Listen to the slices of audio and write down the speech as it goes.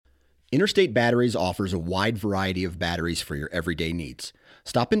Interstate Batteries offers a wide variety of batteries for your everyday needs.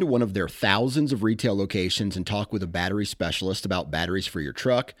 Stop into one of their thousands of retail locations and talk with a battery specialist about batteries for your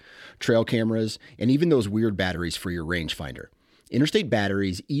truck, trail cameras, and even those weird batteries for your rangefinder. Interstate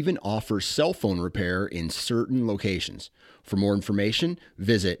Batteries even offers cell phone repair in certain locations. For more information,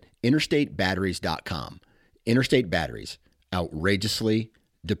 visit interstatebatteries.com. Interstate Batteries, outrageously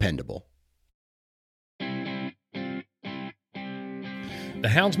dependable. The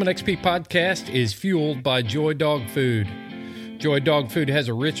Houndsman XP podcast is fueled by Joy Dog Food. Joy Dog Food has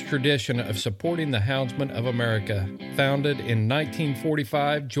a rich tradition of supporting the Houndsman of America. Founded in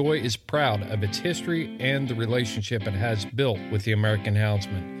 1945, Joy is proud of its history and the relationship it has built with the American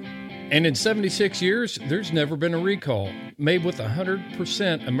Houndsman. And in 76 years, there's never been a recall. Made with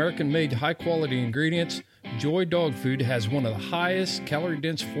 100% American-made high-quality ingredients, Joy Dog Food has one of the highest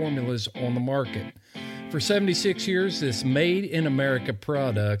calorie-dense formulas on the market. For 76 years, this made-in-America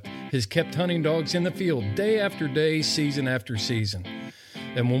product has kept hunting dogs in the field day after day, season after season.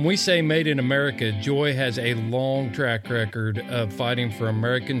 And when we say made in America, Joy has a long track record of fighting for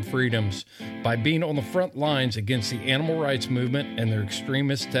American freedoms by being on the front lines against the animal rights movement and their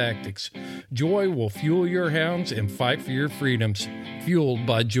extremist tactics. Joy will fuel your hounds and fight for your freedoms. Fueled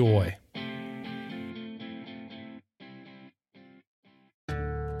by Joy.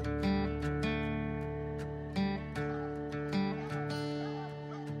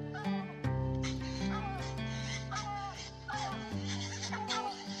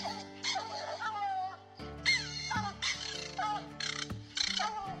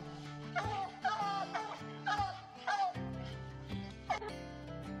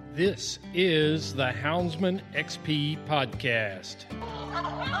 This is the Houndsman XP podcast.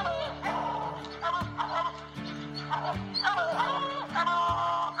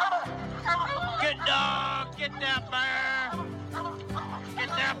 Good dog, get that bear. Get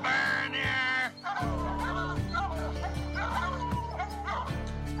that bear in here.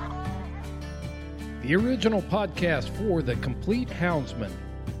 The original podcast for the complete Houndsman.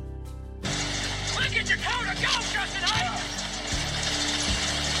 Look at your coat of go, Justin Hyde.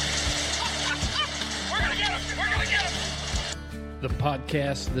 We're gonna get him. We're gonna get him. The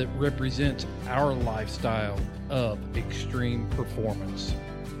podcast that represents our lifestyle of extreme performance.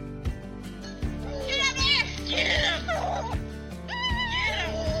 Get up there. Get him. Get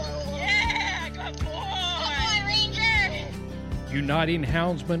him. Yeah, good boy. Good boy, Ranger. Uniting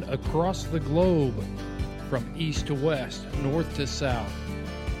houndsmen across the globe, from east to west, north to south.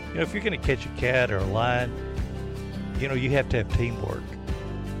 You know, if you're going to catch a cat or a lion, you know, you have to have teamwork.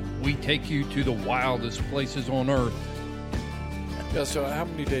 We take you to the wildest places on earth. Yeah, so how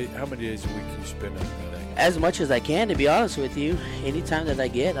many days a week you spend on that? As much as I can, to be honest with you. Anytime that I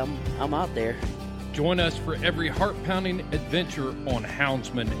get, I'm out there. Join us for every heart-pounding adventure on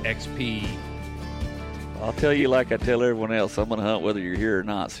Houndsman XP. I'll tell you like I tell everyone else, I'm going to hunt whether you're here or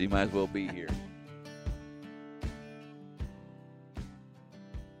not, so you might as well be here.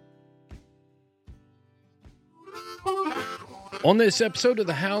 On this episode of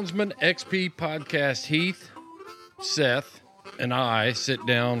the Houndsman XP podcast, Heath, Seth, and I sit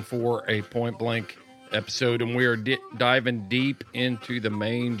down for a point-blank episode, and we are diving deep into the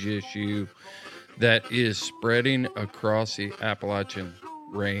mange issue that is spreading across the Appalachian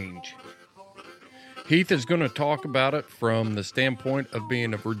Range. Heath is going to talk about it from the standpoint of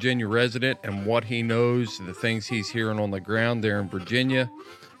being a Virginia resident and what he knows, the things he's hearing on the ground there in Virginia.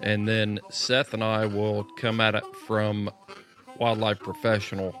 And then Seth and I will come at it from wildlife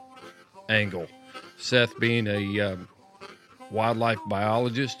professional angle. Seth being a wildlife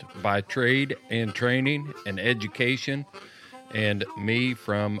biologist by trade and training and education, and me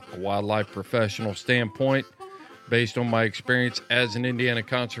from a wildlife professional standpoint based on my experience as an Indiana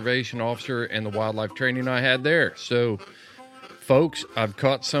conservation officer and the wildlife training I had there. So, folks, I've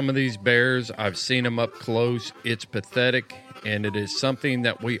caught some of these bears. I've seen them up close. It's pathetic, and it is something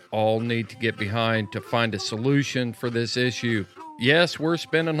that we all need to get behind to find a solution for this issue. Yes, we're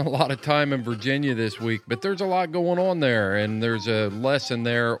spending a lot of time in Virginia this week, but there's a lot going on there, and there's a lesson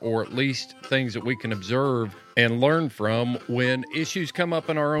there, or at least things that we can observe and learn from when issues come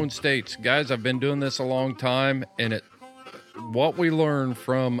up in our own states. Guys, I've been doing this a long time, and what we learn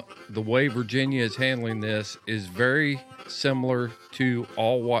from the way Virginia is handling this is very similar to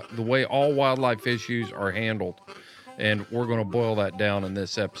the way all wildlife issues are handled, and we're going to boil that down in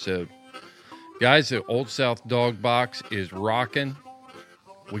this episode. Guys, the Old South Dog Box is rocking.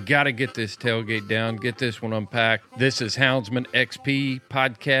 We got to get this tailgate down, get this one unpacked. This is Houndsman XP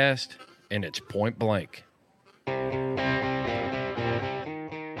podcast, and it's point blank.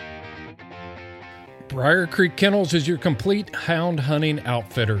 Briar Creek Kennels is your complete hound hunting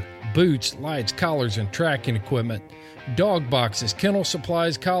outfitter. boots, lights, collars, and tracking equipment, dog boxes, kennel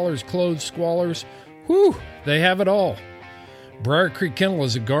supplies, collars, clothes, squallers. Whew, they have it all. Briar Creek Kennel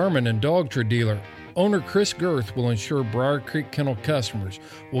is a Garmin and Dogtra dealer. Owner Chris Girth will ensure Briar Creek Kennel customers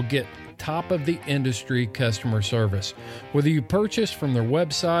will get top of the industry customer service. Whether you purchase from their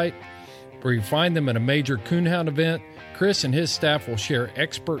website or you find them at a major coonhound event, Chris and his staff will share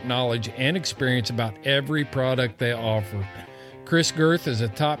expert knowledge and experience about every product they offer. Chris Girth is a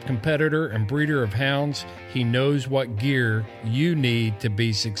top competitor and breeder of hounds. He knows what gear you need to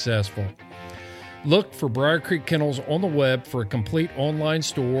be successful. Look for Briar Creek Kennels on the web for a complete online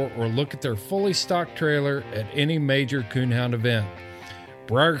store or look at their fully stocked trailer at any major coonhound event.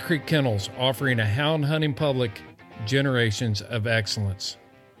 Briar Creek Kennels, offering a hound hunting public generations of excellence.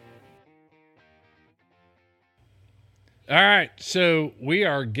 All right, so we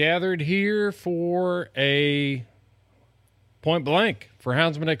are gathered here for a Point Blank for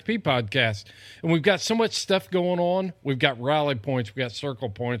Houndsman XP podcast. And we've got so much stuff going on. We've got rally points, we got circle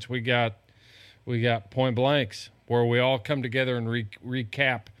points, we got point blanks where we all come together and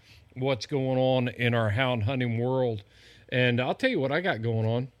recap what's going on in our hound hunting world. And I'll tell you what I got going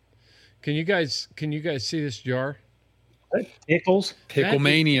on. Can you guys see this jar? Pickles. Pickle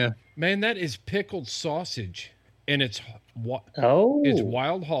mania. Man, that is pickled sausage, and it's Oh, it's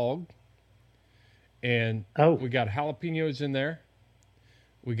wild hog, and we got jalapenos in there.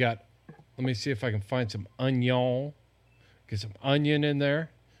 We got. Let me see if I can find some onion. Get some onion in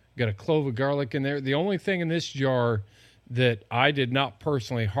there. Got a clove of garlic in there. The only thing in this jar that I did not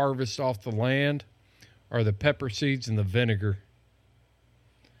personally harvest off the land are the pepper seeds and the vinegar.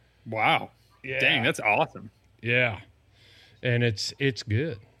 Wow. Yeah. Dang, that's awesome. Yeah. And it's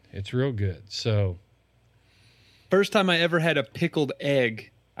good. It's real good. So First time I ever had a pickled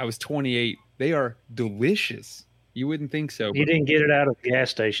egg, I was 28. They are delicious. You wouldn't think so. You didn't get it out of the gas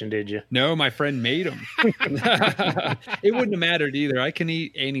station, did you? No, my friend made them. It wouldn't have mattered either. I can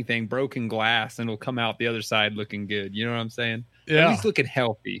eat anything, broken glass, and it'll come out the other side looking good. You know what I'm saying? Yeah. At least looking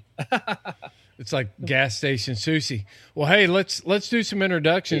healthy. It's like gas station sushi. Well, hey, let's do some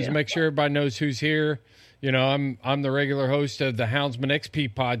introductions and make sure everybody knows who's here. You know, I'm the regular host of the Houndsman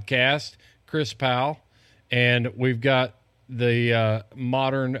XP podcast, Chris Powell, and we've got the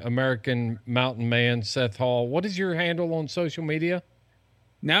modern American mountain man, Seth Hall. What is your handle on social media?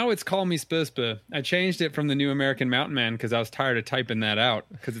 Now it's Call Me Spuspa. I changed it from the New American Mountain Man because I was tired of typing that out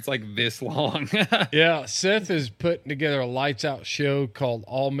because it's like this long. Yeah, Seth is putting together a lights out show called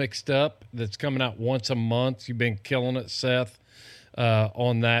All Mixed Up that's coming out once a month. You've been killing it, Seth,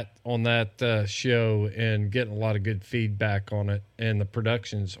 on that show and getting a lot of good feedback on it, and the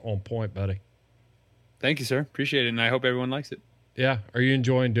production's on point, buddy. Thank you, sir. Appreciate it, and I hope everyone likes it. Yeah, are you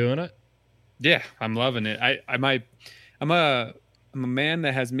enjoying doing it? Yeah, I'm loving it. I'm a man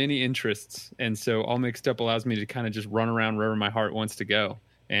that has many interests, and so All Mixed Up allows me to kind of just run around wherever my heart wants to go,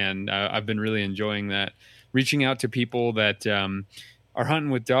 and I've been really enjoying that. Reaching out to people that are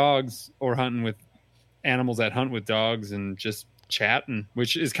hunting with dogs or hunting with animals that hunt with dogs, and just chatting,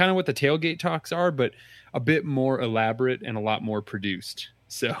 which is kind of what the tailgate talks are, but a bit more elaborate and a lot more produced.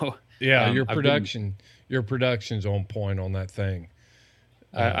 So yeah, your production's on point on that thing.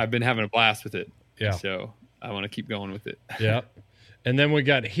 I've been having a blast with it. Yeah. So I want to keep going with it. Yeah. And then we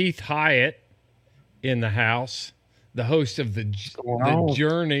got Heath Hyatt in the house, the host of the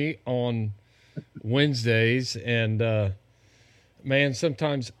Journey on Wednesdays. And man,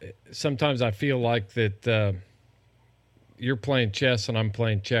 sometimes I feel like that you're playing chess and I'm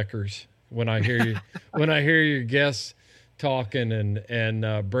playing checkers when I hear you when I hear your guests talking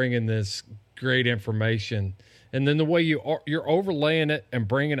and bringing this great information. And then the way you're overlaying it and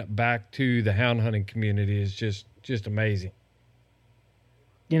bringing it back to the hound hunting community is just amazing.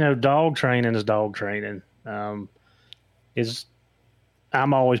 You know, dog training is dog training. I'm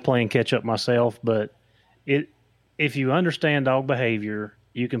always playing catch up myself, but if you understand dog behavior,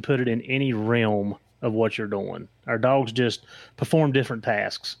 you can put it in any realm of what you're doing. Our dogs just perform different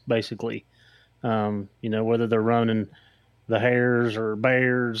tasks, basically. You know, whether they're running the hares or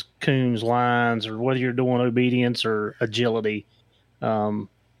bears, coons, lions, or whether you're doing obedience or agility,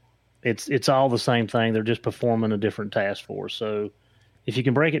 it's all the same thing. They're just performing a different task for us. So if you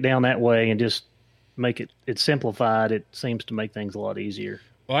can break it down that way and just make it simplified, it seems to make things a lot easier.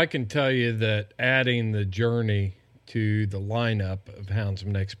 Well, I can tell you that adding the Journey to the lineup of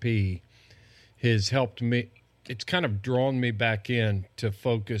Houndsman XP has helped me. It's kind of drawn me back in to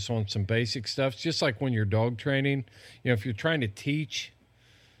focus on some basic stuff. It's just like when you're dog training, you know, if you're trying to teach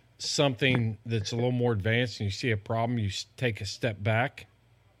something that's a little more advanced and you see a problem, you take a step back,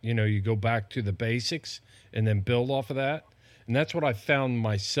 you know, you go back to the basics and then build off of that. And that's what I found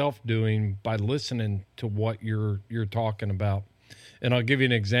myself doing by listening to what you're talking about. And I'll give you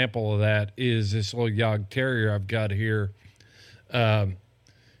an example of that is this little Yog Terrier I've got here. I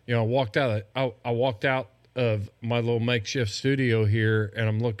walked out of my little makeshift studio here, and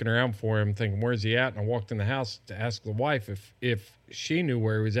I'm looking around for him thinking, where's he at? And I walked in the house to ask the wife if she knew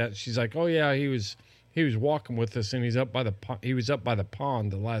where he was at. She's like, oh yeah, he was walking with us, and he was up by the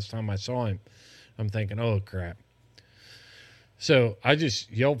pond the last time I saw him. I'm thinking, oh crap. So I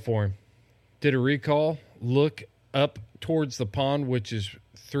just yelled for him, did a recall, look up towards the pond, which is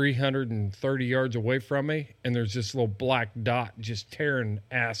 330 yards away from me, and there's this little black dot just tearing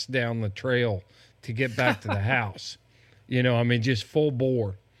ass down the trail to get back to the house. Just full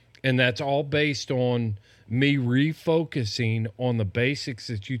bore. And that's all based on me refocusing on the basics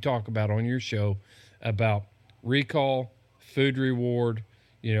that you talk about on your show about recall, food reward,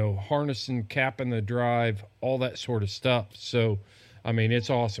 harnessing, capping the drive, all that sort of stuff. So, it's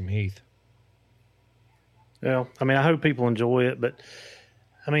awesome, Heath. Well, I hope people enjoy it, but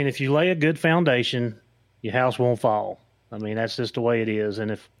if you lay a good foundation, your house won't fall. That's just the way it is. And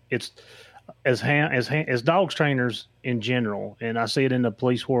if it's as dogs trainers in general, and I see it in the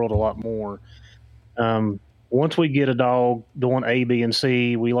police world a lot more. Once we get a dog doing A, B, and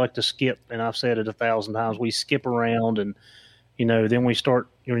C, we like to skip, and I've said it 1,000 times. We skip around, and then we start.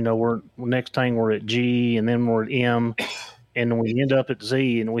 We're next thing we're at G, and then we're at M, and we end up at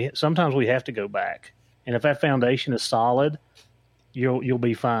Z, and sometimes we have to go back. And if that foundation is solid, you'll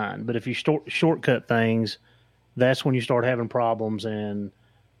be fine. But if you shortcut things, that's when you start having problems. And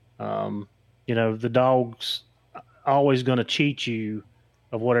the dog's always going to cheat you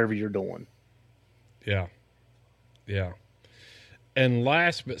of whatever you're doing. Yeah. Yeah. And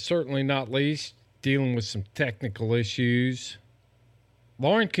last but certainly not least, dealing with some technical issues.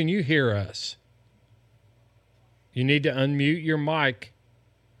 Lauren, can you hear us? You need to unmute your mic.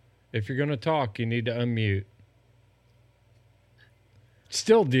 If you're going to talk, you need to unmute.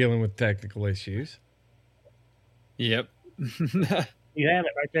 Still dealing with technical issues. Yep. You have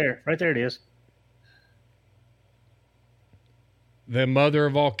it right there. Right there it is. The mother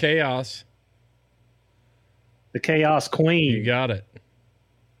of all chaos. The chaos queen. You got it.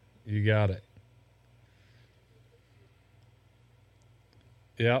 You got it.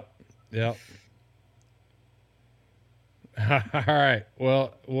 Yep. All right.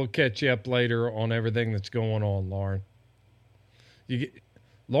 Well, we'll catch you up later on everything that's going on, Lauren.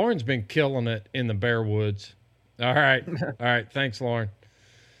 Lauren's been killing it in the Bear Woods. All right. All right. Thanks, Lauren.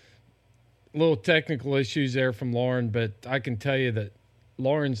 Little technical issues there from Lauren, but I can tell you that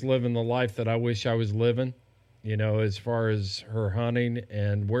Lauren's living the life that I wish I was living, as far as her hunting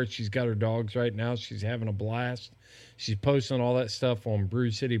and where she's got her dogs right now. She's having a blast. She's posting all that stuff on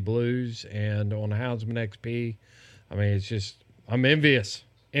Brew City Blues and on Houndsman XP. It's just, I'm envious.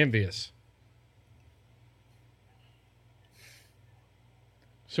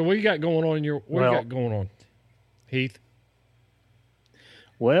 So what you got going on you got going on, Heath?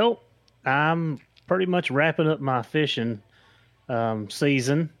 Well, I'm pretty much wrapping up my fishing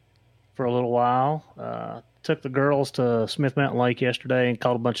season for a little while. Took the girls to Smith Mountain Lake yesterday and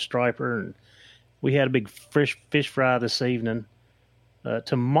caught a bunch of striper, and we had a big fish fry this evening.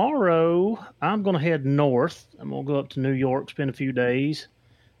 Tomorrow, I'm going to head north. I'm going to go up to New York, spend a few days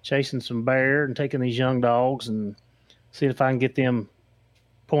chasing some bear and taking these young dogs and see if I can get them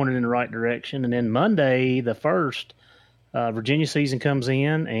pointed in the right direction. And then Monday, the 1st, Virginia season comes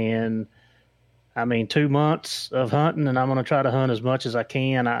in, and 2 months of hunting, and I'm going to try to hunt as much as I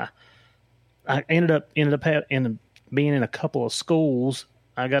can. I ended up being in a couple of schools.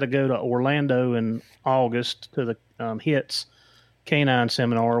 I got to go to Orlando in August to the HITS Canine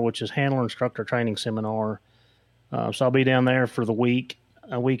Seminar, which is Handler Instructor Training Seminar. So I'll be down there for a week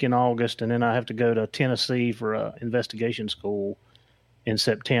in August, and then I have to go to Tennessee for an investigation school in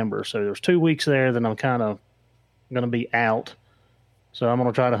September. So there's 2 weeks there that I'm kind of going to be out. So I'm going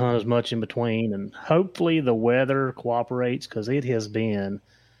to try to hunt as much in between, and hopefully the weather cooperates, because it has been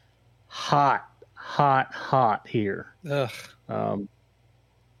hot here. Ugh.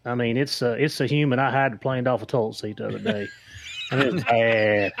 It's a humid. I had to plane off a toilet seat the other day. It's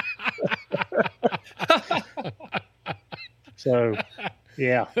bad. So,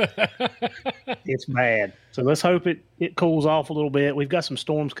 yeah, it's bad. So let's hope it cools off a little bit. We've got some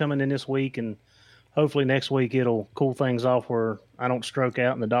storms coming in this week, and hopefully next week it'll cool things off where I don't stroke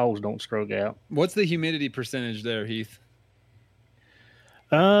out and the dogs don't stroke out. What's the humidity percentage there, Heath?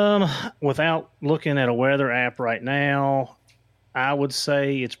 Without looking at a weather app right now, I would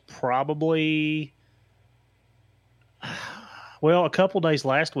say it's probably, well, a couple days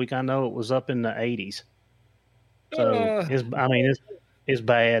last week, I know it was up in the 80s. So it's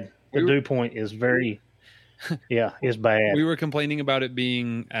bad. The dew point is very, it's bad. We were complaining about it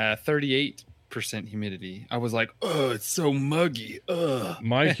being 38% humidity. I was like, oh, it's so muggy. Ugh.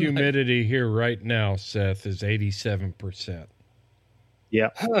 My humidity here right now, Seth, is 87%. Yeah,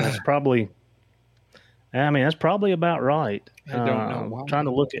 that's probably. That's probably about right. I don't know why. I'm trying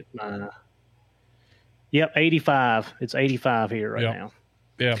to look at my. Yep, 85. It's 85 here right now.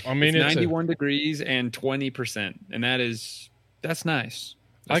 Yeah, it's 91 degrees and 20%, and that's nice.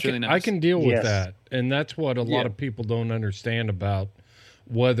 That's really nice. I can deal with that, and that's what a lot of people don't understand about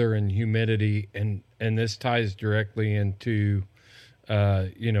weather and humidity, and this ties directly into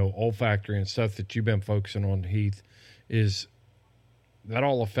olfactory and stuff that you've been focusing on, Heath, is that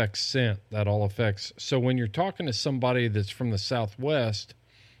all affects scent. That all affects. So when you're talking to somebody that's from the Southwest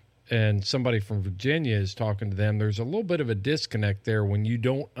and somebody from Virginia is talking to them, there's a little bit of a disconnect there when you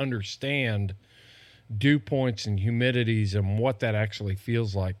don't understand dew points and humidities and what that actually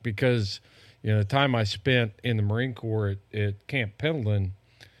feels like. Because, the time I spent in the Marine Corps at Camp Pendleton,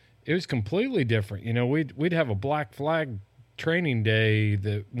 it was completely different. We'd have a black flag training day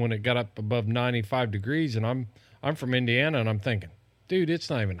that when it got up above 95 degrees, and I'm from Indiana, and I'm thinking, dude, it's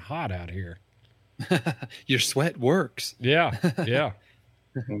not even hot out here. Your sweat works. Yeah. Yeah.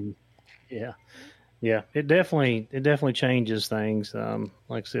 It definitely changes things.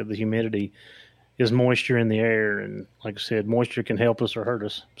 Like I said, the humidity is moisture in the air, and like I said, moisture can help us or hurt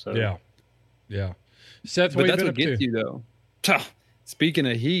us. So yeah. Seth, but that's what gets you though. Speaking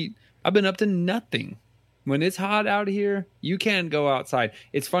of heat, I've been up to nothing. When it's hot out here, you can't go outside.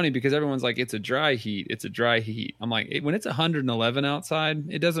 It's funny because everyone's like, it's a dry heat. It's a dry heat. I'm like, when it's 111 outside,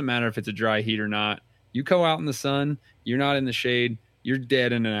 it doesn't matter if it's a dry heat or not. You go out in the sun, you're not in the shade, you're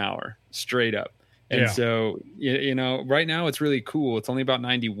dead in an hour, straight up. And so, right now it's really cool. It's only about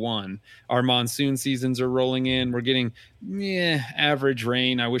 91. Our monsoon seasons are rolling in. We're getting average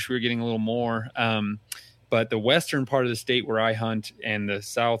rain. I wish we were getting a little more. But the western part of the state where I hunt and the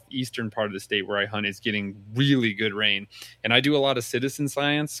southeastern part of the state where I hunt is getting really good rain. And I do a lot of citizen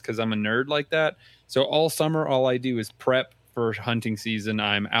science because I'm a nerd like that. So all summer, all I do is prep for hunting season.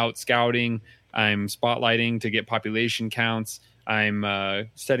 I'm out scouting. I'm spotlighting to get population counts. I'm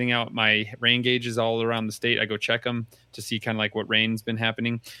setting out my rain gauges all around the state. I go check them to see kind of like what rain's been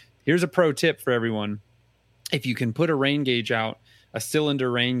happening. Here's a pro tip for everyone. If you can put a rain gauge out, a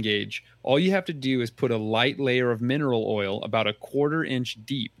cylinder rain gauge, all you have to do is put a light layer of mineral oil about a 1/4 inch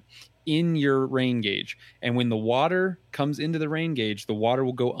deep in your rain gauge. And when the water comes into the rain gauge, the water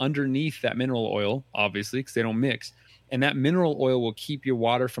will go underneath that mineral oil, obviously, because they don't mix. And that mineral oil will keep your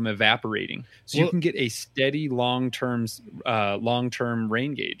water from evaporating. So you can get a steady long-term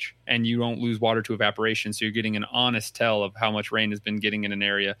rain gauge, and you don't lose water to evaporation. So you're getting an honest tell of how much rain has been getting in an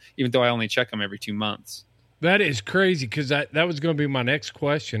area, even though I only check them every 2 months. That is crazy, because that was going to be my next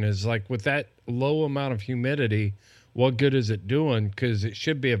question is, like, with that low amount of humidity, what good is it doing? Because it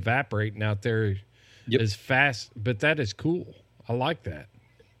should be evaporating out there as fast. But that is cool. I like that.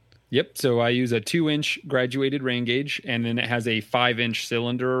 Yep. So I use a 2-inch graduated rain gauge, and then it has a 5-inch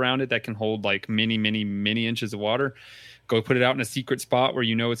cylinder around it that can hold like many, many, many inches of water. Go put it out in a secret spot where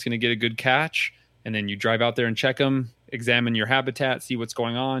you know it's going to get a good catch. And then you drive out there and check them, examine your habitat, see what's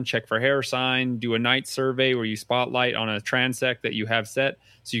going on, check for hair sign, do a night survey where you spotlight on a transect that you have set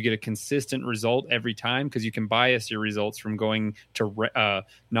so you get a consistent result every time, because you can bias your results from going to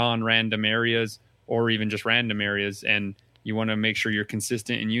non-random areas or even just random areas. And you want to make sure you're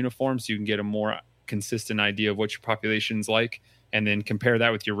consistent and uniform so you can get a more consistent idea of what your population's like, and then compare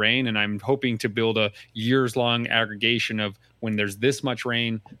that with your rain. And I'm hoping to build a years-long aggregation of when there's this much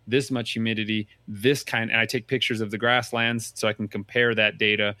rain, this much humidity, and I take pictures of the grasslands so I can compare that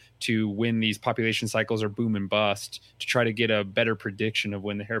data to when these population cycles are boom and bust to try to get a better prediction of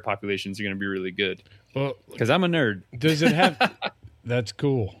when the hare populations are going to be really good. Well, because I'm a nerd. Does it have... That's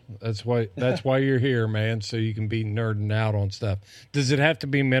cool. That's why you're here, man, so you can be nerding out on stuff. Does it have to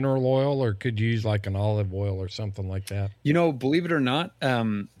be mineral oil, or could you use like an olive oil or something like that? Believe it or not,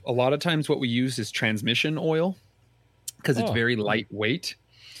 a lot of times what we use is transmission oil, because it's very lightweight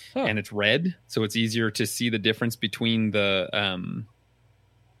and it's red, so it's easier to see the difference between the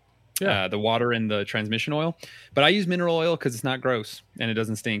water and the transmission oil. But I use mineral oil because it's not gross and it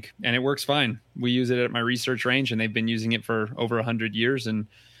doesn't stink, and it works fine. We use it at my research range, and they've been using it for over 100 years, and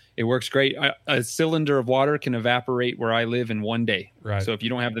it works great. A cylinder of water can evaporate where I live in 1 day. Right. So if you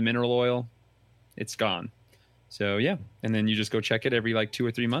don't have the mineral oil, it's gone. So yeah, and then you just go check it every like 2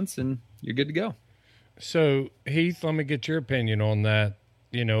 or 3 months, and you're good to go. So Heath, let me get your opinion on that.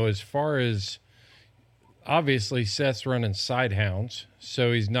 As far as, obviously Seth's running side hounds,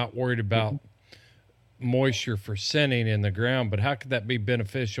 so he's not worried about moisture for scenting in the ground, but how could that be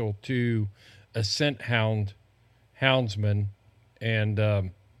beneficial to a scent houndsman? And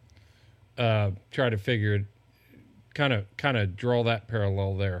try to figure it, kind of draw that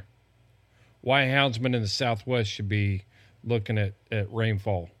parallel there. Why houndsmen in the Southwest should be looking at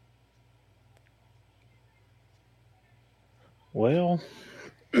rainfall. Well,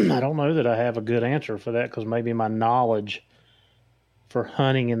 I don't know that I have a good answer for that, because maybe my knowledge for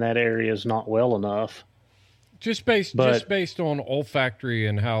hunting in that area is not well enough. Just based on olfactory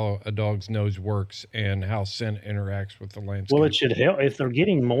and how a dog's nose works and how scent interacts with the landscape. Well, it should help. If they're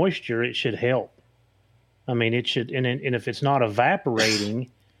getting moisture, it should help. I mean, it should, and if it's not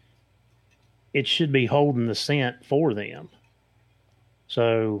evaporating, it should be holding the scent for them.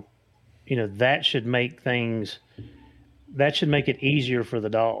 So, that should make it easier for the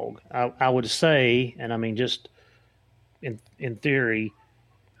dog. I would say, and I mean, just in theory,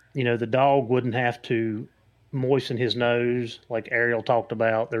 the dog wouldn't have to moisten his nose like Ariel talked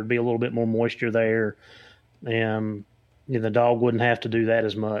about. There'd be a little bit more moisture there. The dog wouldn't have to do that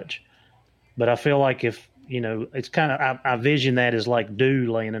as much. But I feel like if, it's kind of, I vision that as like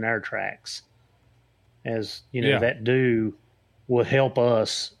dew laying in our tracks. As, that dew will help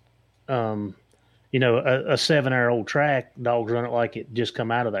us. A 7-hour-old track, dogs run it like it just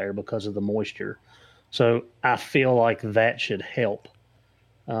come out of there because of the moisture. So I feel like that should help.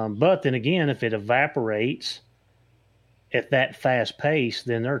 But then again, if it evaporates at that fast pace,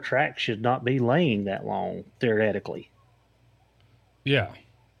 then their track should not be laying that long, theoretically. Yeah.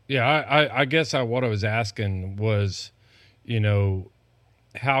 I guess what I was asking was,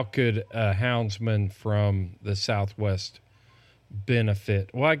 how could a houndsman from the Southwest benefit?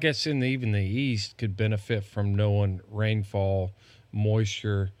 Well, I guess even the East could benefit from knowing rainfall,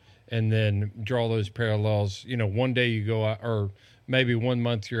 moisture, and then draw those parallels. One day you go out, or maybe 1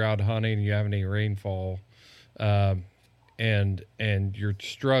 month you're out hunting and you have any rainfall, and you're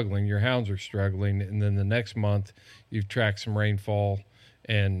struggling, your hounds are struggling, and then the next month you've tracked some rainfall,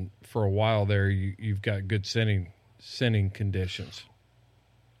 and for a while there you've got good scenting conditions.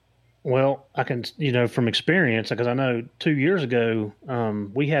 Well, I can, from experience, because I know 2 years ago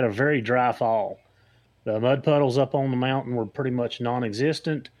we had a very dry fall. The mud puddles up on the mountain were pretty much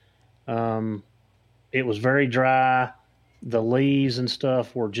non-existent. It was very dry. The leaves and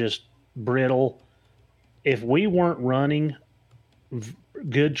stuff were just brittle. If we weren't running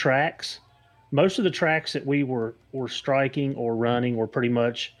good tracks, most of the tracks that we were striking or running were pretty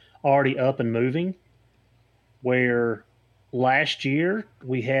much already up and moving, where last year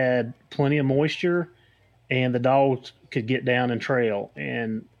we had plenty of moisture and the dogs could get down and trail,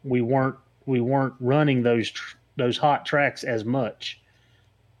 and we weren't running those hot tracks as much.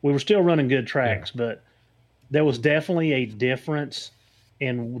 We were still running good tracks, but there was definitely a difference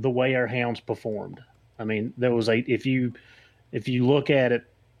in the way our hounds performed. I mean, there was if you look at it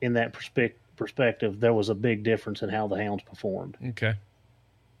in that perspective, there was a big difference in how the hounds performed. Okay.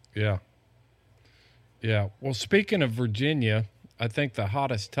 Yeah. Well, speaking of Virginia, I think the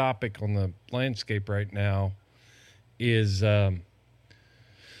hottest topic on the landscape right now is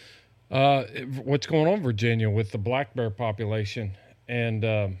what's going on in Virginia with the black bear population. And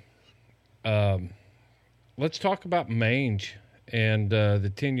let's talk about mange and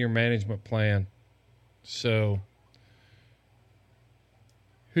the 10-year management plan. So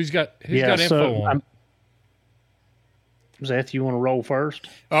who's got info on it? Zeth, you want to roll first?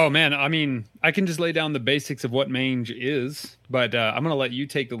 Oh, man. I mean, I can just lay down the basics of what mange is, but I'm going to let you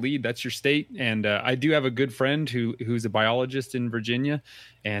take the lead. That's your state. And I do have a good friend who's a biologist in Virginia,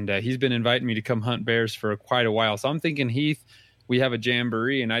 and he's been inviting me to come hunt bears for quite a while. So I'm thinking, Heath, we have a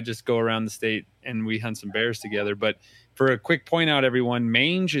jamboree, and I just go around the state and we hunt some bears together. But for a quick point out, everyone,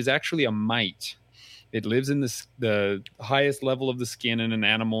 mange is actually a mite. It lives in the highest level of the skin in an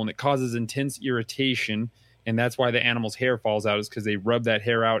animal, and it causes intense irritation. And that's why the animal's hair falls out, is because they rub that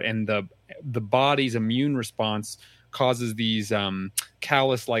hair out, and the body's immune response causes these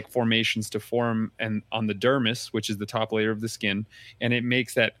callus-like formations to form on the dermis, which is the top layer of the skin, and it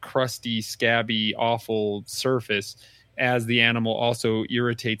makes that crusty, scabby, awful surface as the animal also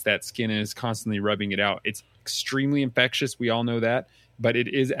irritates that skin and is constantly rubbing it out. It's extremely infectious. We all know that, but it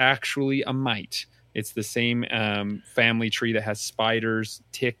is actually a mite. It's the same family tree that has spiders,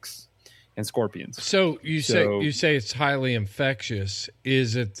 ticks, and scorpions. So you say it's highly infectious.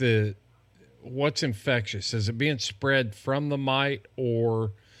 Is it what's infectious? Is it being spread from the mite,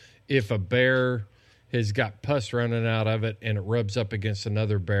 or if a bear has got pus running out of it and it rubs up against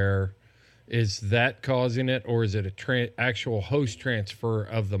another bear, is that causing it, or is it actual host transfer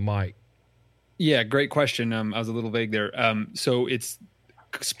of the mite? Yeah, great question. I was a little vague there. So it's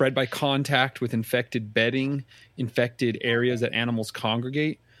spread by contact with infected bedding, infected areas that animals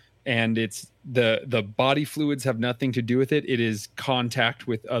congregate. And it's the body fluids have nothing to do with it. It is contact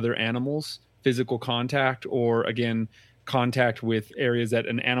with other animals, physical contact, or again, contact with areas that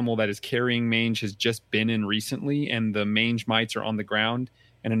an animal that is carrying mange has just been in recently, and the mange mites are on the ground,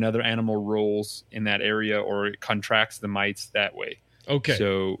 and another animal rolls in that area, or it contracts the mites that way. Okay.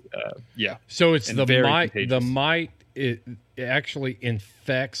 So, yeah. So it's And the very mite. contagious. The mite it actually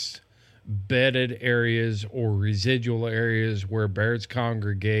infects bedded areas or residual areas where bears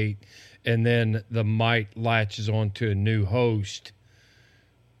congregate, and then the mite latches onto a new host.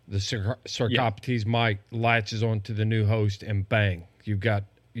 The Sarcoptes mite latches onto the new host, and bang, you've got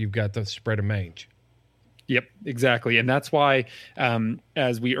the spread of mange. Yep, exactly. And that's why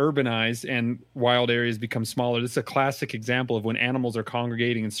as we urbanize and wild areas become smaller, this is a classic example of when animals are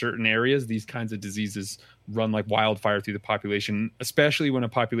congregating in certain areas, these kinds of diseases run like wildfire through the population, especially when a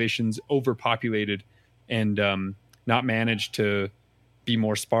population's overpopulated and not managed to be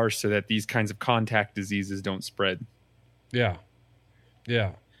more sparse so that these kinds of contact diseases don't spread. Yeah.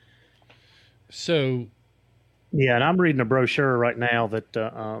 Yeah. So. Yeah, and I'm reading a brochure right now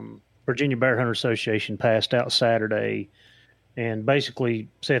that Virginia Bear Hunter Association passed out Saturday, and basically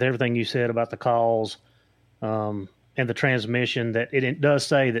said everything you said about the calls and the transmission, that it does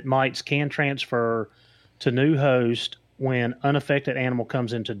say that mites can transfer to new host when unaffected animal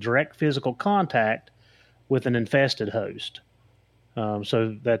comes into direct physical contact with an infested host.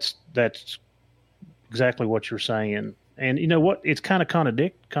 So that's exactly what you're saying. And you know what? It's kind of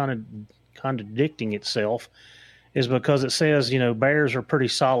contradicting itself, is because it says, bears are pretty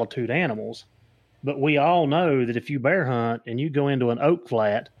solitude animals, but we all know that if you bear hunt and you go into an oak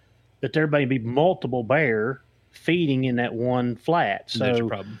flat, that there may be multiple bear feeding in that one flat. So That's your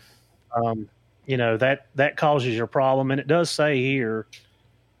problem. That causes your problem. And it does say here,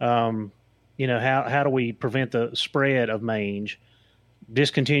 how do we prevent the spread of mange?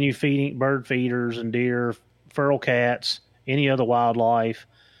 Discontinue feeding bird feeders and deer, feral cats, any other wildlife.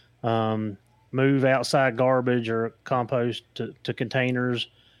 Move outside garbage or compost to containers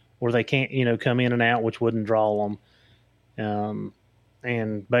where they can't, come in and out, which wouldn't draw them.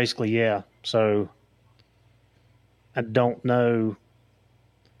 And basically, yeah. So I don't know.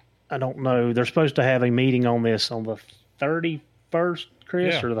 They're supposed to have a meeting on this on the 31st,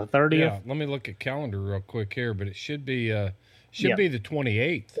 Chris, or the 30th. Yeah. Let me look at calendar real quick here, but it should be be the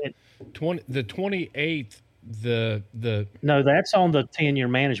 28th. The 28th. No, that's on the 10-year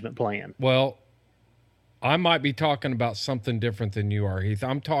management plan. Well, I might be talking about something different than you are, Heath.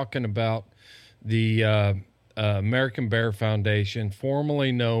 I'm talking about the American Bear Foundation,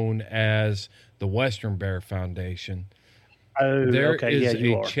 formerly known as the Western Bear Foundation. Oh, there okay. is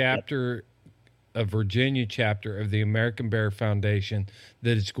you a are. chapter, a Virginia chapter of the American Bear Foundation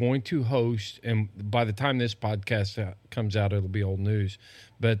that is going to host, and by the time this podcast comes out, it'll be old news,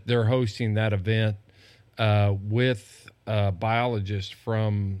 but they're hosting that event with biologists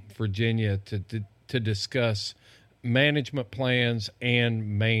from Virginia to discuss management plans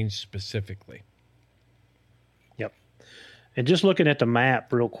and mange specifically. Yep. And just looking at the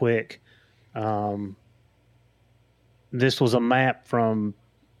map real quick, this was a map from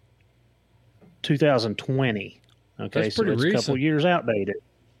 2020. Okay, That's so pretty it's recent. a couple years outdated.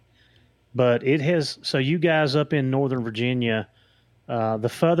 But it has, so you guys up in Northern Virginia,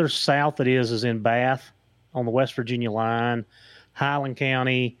 the further south it is in Bath on the West Virginia line, Highland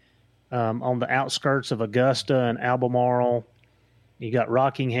County, on the outskirts of Augusta and Albemarle. You got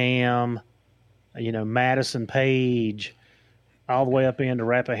Rockingham, Madison, Page, all the way up into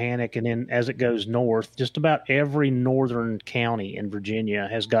Rappahannock. And then as it goes north, just about every northern county in Virginia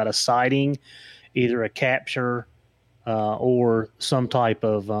has got a sighting, either a capture or some type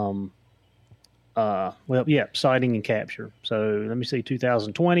of, sighting and capture. So let me see,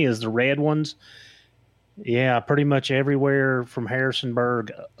 2020 is the red ones. Yeah, pretty much everywhere from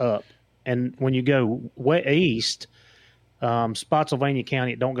Harrisonburg up. And when you go way east, Spotsylvania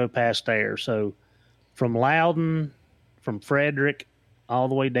County, it don't go past there. So from Loudon, from Frederick, all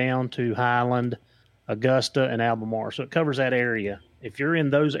the way down to Highland, Augusta, and Albemarle. So it covers that area. If you're in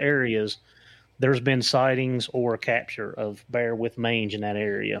those areas, there's been sightings or capture of bear with mange in that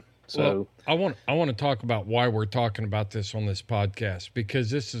area. So I want to talk about why we're talking about this on this podcast, because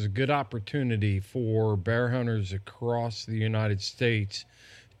this is a good opportunity for bear hunters across the United States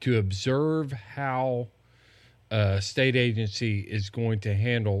to observe how a state agency is going to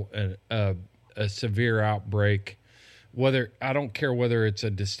handle a severe outbreak. I don't care whether it's a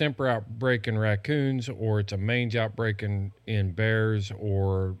distemper outbreak in raccoons or it's a mange outbreak in bears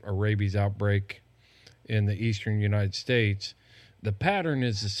or a rabies outbreak in the eastern United States. the pattern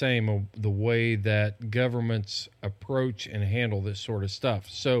is the same of the way that governments approach and handle this sort of stuff.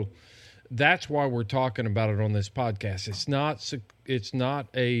 So that's why we're talking about it on this podcast. It's not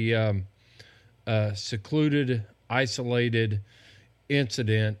a secluded, isolated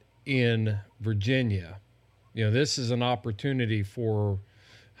incident in Virginia. This is an opportunity for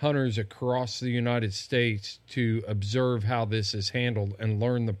hunters across the United States to observe how this is handled and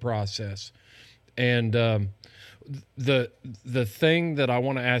learn the process. And the thing that I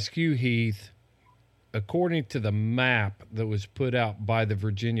want to ask you, Heath, according to the map that was put out by the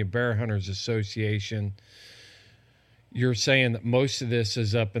Virginia Bear Hunters Association, you're saying that most of this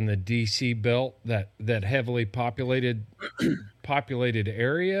is up in the D.C. belt, that heavily populated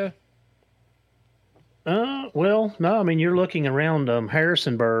area? Well, no. I mean, you're looking around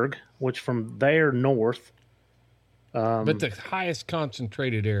Harrisonburg, which from there north. But the highest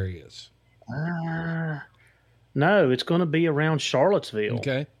concentrated areas. No, it's going to be around Charlottesville.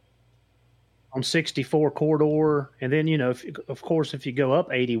 Okay. On 64 corridor, and then if you go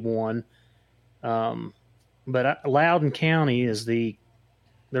up 81, but Loudoun County is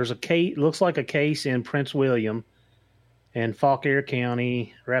there's a case, looks like a case in Prince William, and Fauquier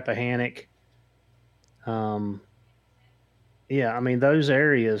County, Rappahannock. Yeah, I mean those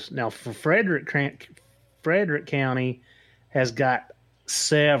areas. Now for Frederick County has got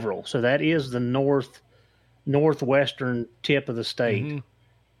several, so that is the northwestern tip of the state.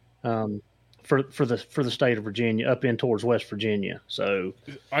 Mm-hmm. For the state of Virginia, up in towards West Virginia. So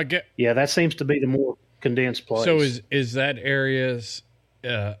that seems to be the more condensed place. So is that area's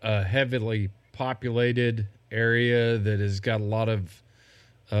a heavily populated area that has got a lot of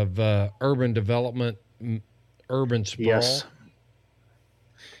urban development, urban sprawl? Yes.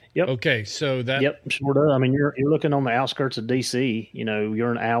 Yep. Okay, so that. Yep, sure does. I mean, you're looking on the outskirts of D.C.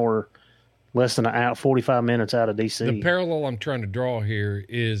 You're an hour. Less than an hour, 45 minutes out of D.C. The parallel I'm trying to draw here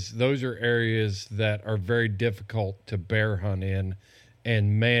is those are areas that are very difficult to bear hunt in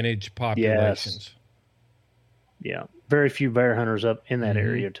and manage populations. Yes. Yeah. Very few bear hunters up in that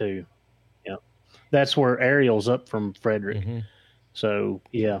area, too. Yeah. That's where Ariel's up from Frederick. Mm-hmm. So,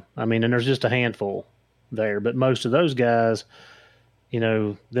 yeah. I mean, and there's just a handful there. But most of those guys,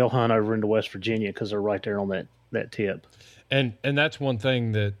 they'll hunt over into West Virginia because they're right there on that tip. And that's one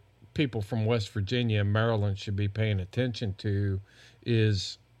thing that people from West Virginia and Maryland should be paying attention to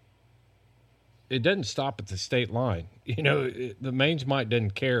is it doesn't stop at the state line. The Maine's Mite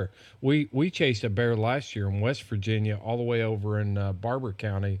doesn't care. We chased a bear last year in West Virginia all the way over in Barber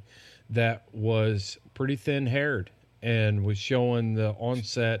County that was pretty thin-haired and was showing the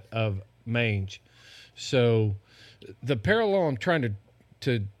onset of mange. So the parallel I'm trying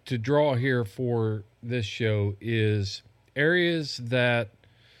to draw here for this show is areas that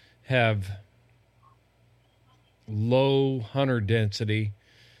have low hunter density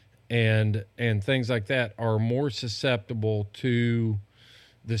and things like that are more susceptible to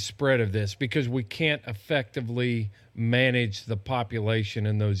the spread of this because we can't effectively manage the population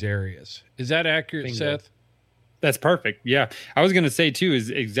in those areas. Is that accurate, Bingo. Seth? That's perfect. Yeah. I was going to say too, is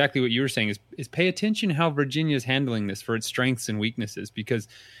exactly what you were saying is pay attention how Virginia is handling this for its strengths and weaknesses, because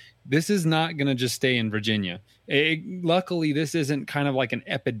this is not going to just stay in Virginia. Luckily, this isn't kind of like an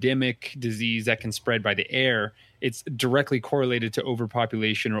epidemic disease that can spread by the air. It's directly correlated to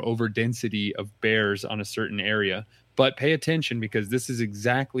overpopulation or overdensity of bears on a certain area. But pay attention because this is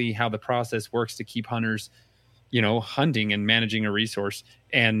exactly how the process works to keep hunters, hunting and managing a resource.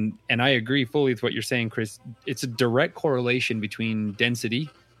 And I agree fully with what you're saying, Chris. It's a direct correlation between density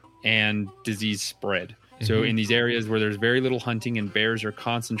and disease spread. So in these areas where there's very little hunting and bears are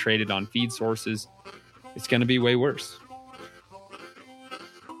concentrated on feed sources, it's going to be way worse.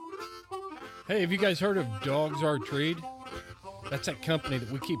 Hey, have you guys heard of Dogs Are Treed? That's that company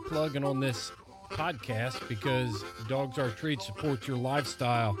that we keep plugging on this podcast because Dogs Are Treed supports your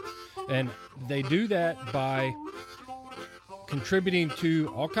lifestyle. And they do that by contributing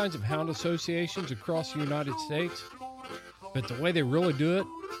to all kinds of hound associations across the United States. But the way they really do it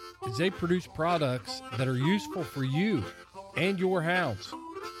is they produce products that are useful for you and your hounds.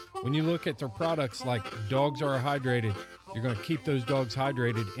 When you look at their products like Dogs Are Hydrated, you're going to keep those dogs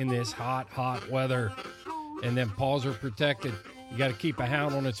hydrated in this hot weather. And then paws are protected. You got to keep a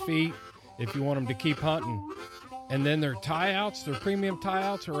hound on its feet if you want them to keep hunting. And then their tie-outs, their premium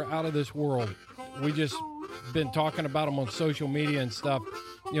tie-outs are out of this world. We just been talking about them on social media and stuff.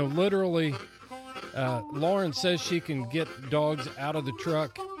 Literally, Lauren says she can get dogs out of the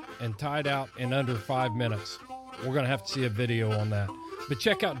truck and tied out in under 5 minutes. We're going to have to see a video on that. But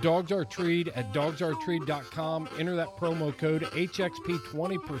check out Dogs Are Treed at dogsaretreed.com. Enter that promo code HXP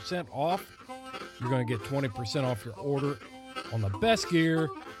 20% off. You're going to get 20% off your order. on the best gear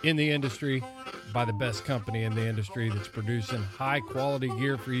in the industry by the best company in the industry that's producing high-quality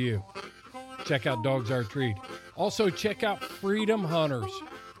gear for you. Check out Dogs Are Treat. Also, check out Freedom Hunters.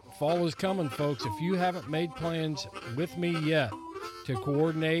 Fall is coming, folks. If you haven't made plans with me yet to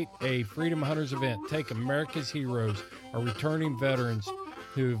coordinate a Freedom Hunters event, take America's heroes, our returning veterans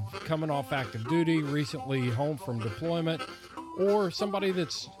who've coming off active duty, recently home from deployment, or somebody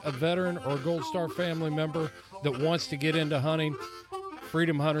that's a veteran or a Gold Star family member that wants to get into hunting,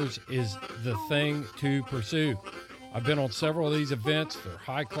 Freedom Hunters is the thing to pursue. I've been on several of these events. They're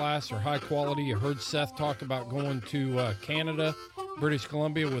high class, they're high quality. You heard Seth talk about going to Canada, British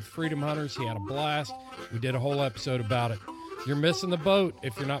Columbia with Freedom Hunters. He had a blast. We did a whole episode about it. You're missing the boat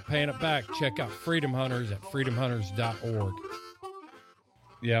if you're not paying it back. Check out Freedom Hunters at freedomhunters.org.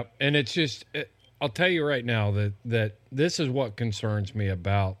 Yep, and it's just, I'll tell you right now that this is what concerns me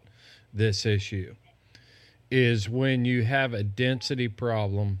about this issue, is when you have a density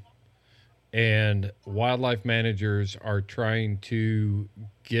problem and wildlife managers are trying to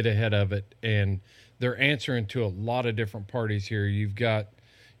get ahead of it, and they're answering to a lot of different parties here. You've got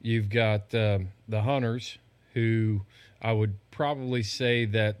the hunters, who I would probably say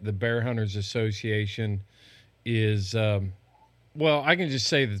that the Bear Hunters Association is, well, I can just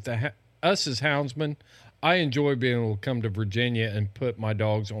say that us as houndsmen, I enjoy being able to come to Virginia and put my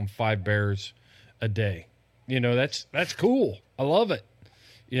dogs on 5 bears a day. You know, that's cool. I love it.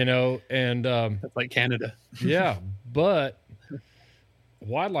 You know, and that's like Canada. Yeah, but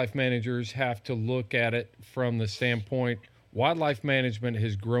wildlife managers have to look at it from the standpoint, wildlife management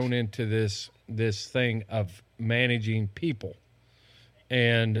has grown into this thing of managing people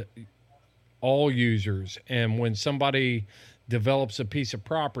and all users. And when somebody develops a piece of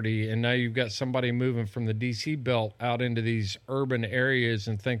property and now you've got somebody moving from the DC belt out into these urban areas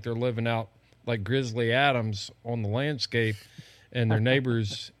and think they're living out like Grizzly Adams on the landscape, and their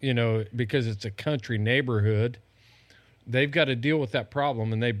neighbors, you know, because it's a country neighborhood, they've got to deal with that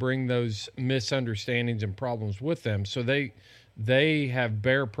problem, and they bring those misunderstandings and problems with them. So they have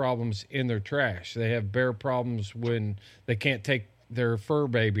bear problems in their trash. They have bear problems when they can't take their fur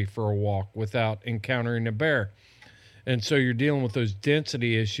baby for a walk without encountering a bear. And so you're dealing with those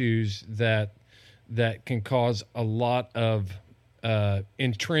density issues that can cause a lot of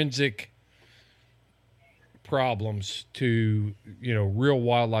intrinsic problems to, you know, real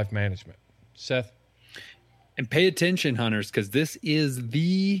wildlife management. Seth? And pay attention, hunters, because this is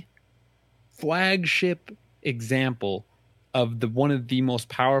the flagship example of one of the most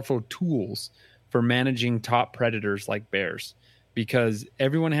powerful tools for managing top predators like bears. Because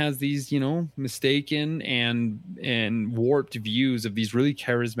everyone has these, you know, mistaken and warped views of these really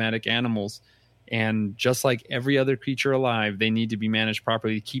charismatic animals. And just like every other creature alive, they need to be managed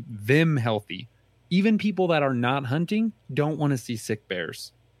properly to keep them healthy. Even people that are not hunting don't want to see sick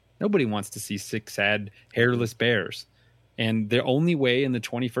bears. Nobody wants to see sick, sad, hairless bears. And the only way in the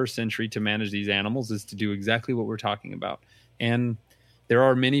 21st century to manage these animals is to do exactly what we're talking about. And there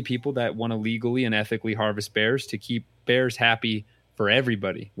are many people that want to legally and ethically harvest bears to keep bears happy for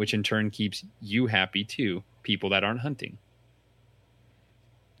everybody, which in turn keeps you happy too, people that aren't hunting.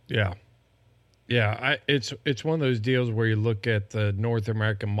 Yeah. Yeah, it's one of those deals where you look at the North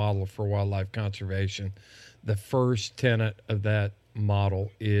American model for wildlife conservation. The first tenet of that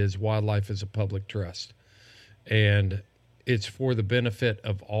model is wildlife is a public trust. And it's for the benefit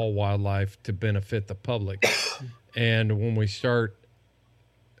of all wildlife to benefit the public. And when we start,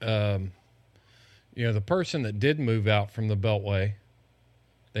 you know, the person that did move out from the Beltway,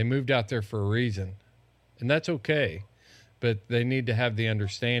 they moved out there for a reason. And that's okay. But they need to have the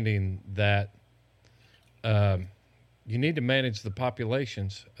understanding that you need to manage the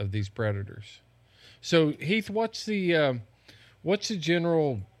populations of these predators. So, Heath, what's the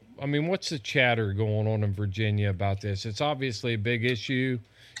general, I mean, what's the chatter going on in Virginia about this? It's obviously a big issue.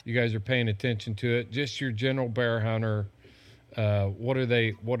 You guys are paying attention to it. Just your general bear hunter, what's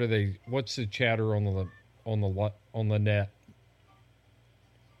the chatter on the net?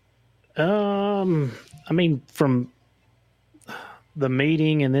 I mean, from the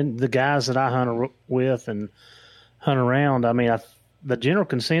meeting and then the guys that I hunt with and hunt around, I mean, the general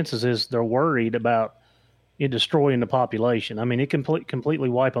consensus is they're worried about it destroying the population. I mean, it can completely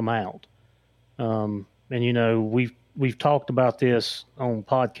wipe them out. And, you know, we've talked about this on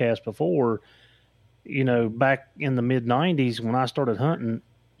podcasts before. You know, back in the mid-'90s when I started hunting,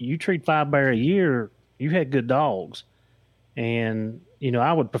 you treat 5 bear a year, you had good dogs. And, you know,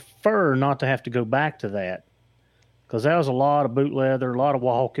 I would prefer not to have to go back to that, because that was a lot of boot leather, a lot of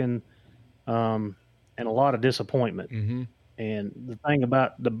walking, and a lot of disappointment. Mm-hmm. And the thing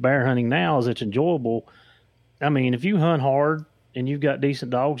about the bear hunting now is it's enjoyable I mean, if you hunt hard and you've got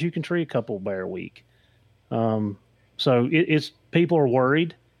decent dogs, you can tree a couple bear a week. So it's people are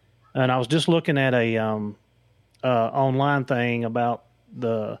worried. And I was just looking at a online thing about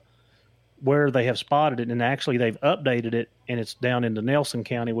where they have spotted it, and actually they've updated it, and it's down into Nelson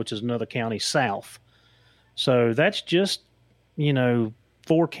County, which is another county south. So that's just,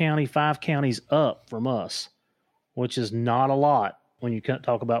 5 counties up from us, which is not a lot when you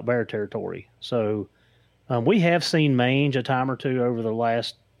talk about bear territory. So we have seen mange a time or two over the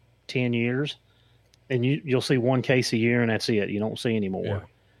last 10 years, and you'll see one case a year, and that's it. You don't see any more.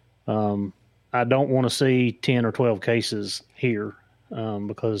 Yeah. I don't want to see 10 or 12 cases here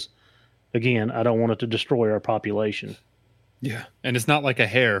because, again, I don't want it to destroy our population. Yeah, and it's not like a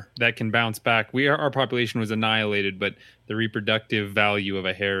hare that can bounce back. Our population was annihilated, but the reproductive value of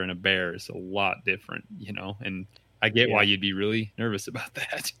a hare and a bear is a lot different, and I get why you'd be really nervous about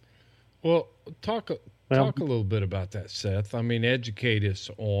that. Well, talk a little bit about that, Seth. I mean, educate us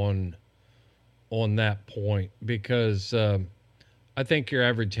on that point, because I think your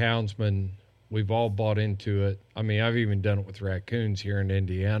average houndsman, we've all bought into it. I mean, I've even done it with raccoons here in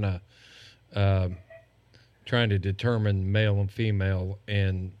Indiana, trying to determine male and female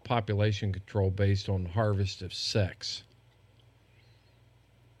and population control based on harvest of sex.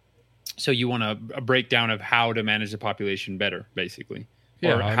 So you want a breakdown of how to manage the population better, basically,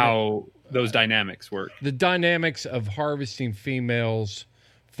 yeah, or how those dynamics work. The dynamics of harvesting females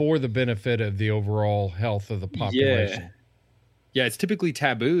for the benefit of the overall health of the population. Yeah, it's typically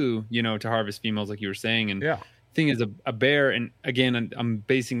taboo, to harvest females, like you were saying. And thing is, a bear, and again, I'm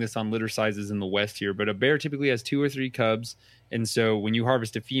basing this on litter sizes in the West here, but a bear typically has 2 or 3 cubs. And so when you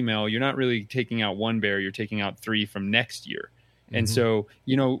harvest a female, you're not really taking out one bear, you're taking out 3 from next year. Mm-hmm. And so,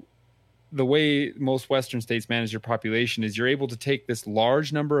 the way most Western states manage their population is you're able to take this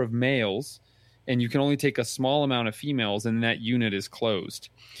large number of males and you can only take a small amount of females, and that unit is closed.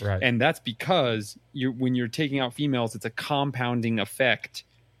 Right. And that's because when you're taking out females, it's a compounding effect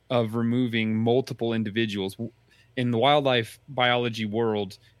of removing multiple individuals. In the wildlife biology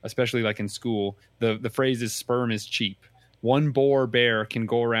world, especially like in school, the phrase is sperm is cheap. One boar bear can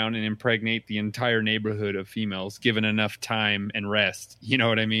go around and impregnate the entire neighborhood of females given enough time and rest. You know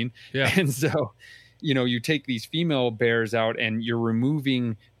what I mean? Yeah. And so, you take these female bears out and you're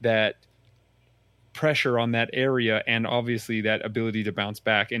removing that pressure on that area and obviously that ability to bounce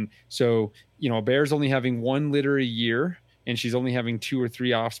back. And so, a bear's only having 1 litter a year, and she's only having 2 or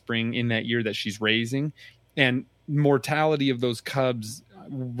 3 offspring in that year that she's raising. And mortality of those cubs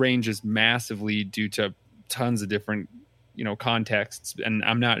ranges massively due to tons of different, contexts. And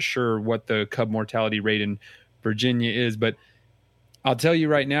I'm not sure what the cub mortality rate in Virginia is, but I'll tell you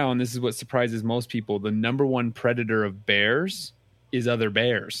right now, and this is what surprises most people, the number one predator of bears is other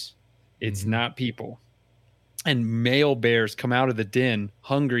bears. It's not people. And male bears come out of the den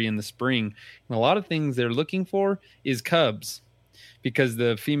hungry in the spring. And a lot of things they're looking for is cubs, because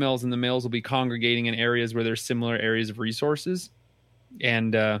the females and the males will be congregating in areas where there's similar areas of resources.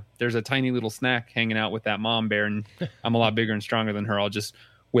 And there's a tiny little snack hanging out with that mom bear. And I'm a lot bigger and stronger than her. I'll just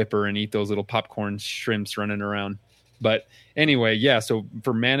whip her and eat those little popcorn shrimps running around. But anyway, so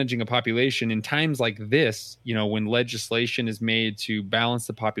for managing a population in times like this, when legislation is made to balance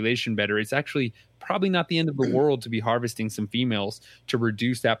the population better, it's actually probably not the end of the world to be harvesting some females to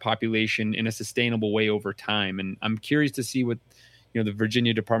reduce that population in a sustainable way over time. And I'm curious to see what, the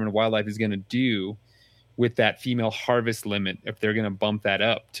Virginia Department of Wildlife is going to do with that female harvest limit, if they're going to bump that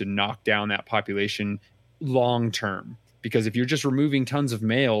up to knock down that population long term. Because if you're just removing tons of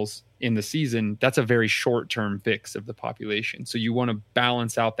males in the season, that's a very short-term fix of the population. So you want to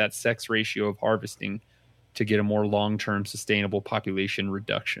balance out that sex ratio of harvesting to get a more long-term sustainable population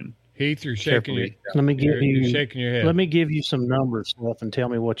reduction. Heath, you're shaking your, you're shaking your head. Let me give you some numbers, Seth, and tell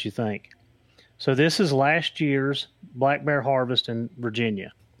me what you think. So this is last year's black bear harvest in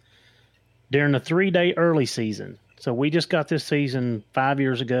Virginia. During the 3-day early season, so we just got this season 5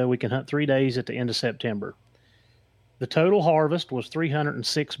 years ago. We can hunt 3 days at the end of September. The total harvest was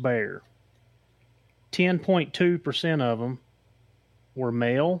 306 bear. 10.2% of them were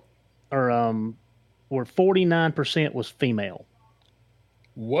male, or 49% was female.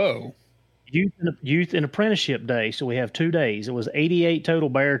 Whoa. Youth and apprenticeship day, so we have 2 days. It was 88 total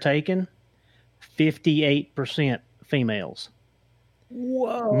bear taken, 58% females.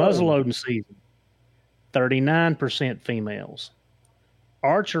 Whoa. Muzzleloading season, 39% females.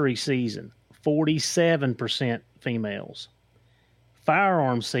 Archery season, 47% females.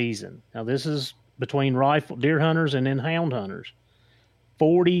 Firearm season, now this is between rifle deer hunters and then hound hunters,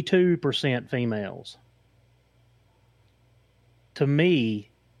 42% females. To me,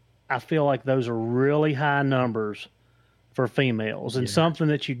 I feel like those are really high numbers for females. And something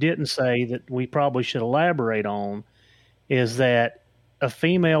that you didn't say that we probably should elaborate on is that a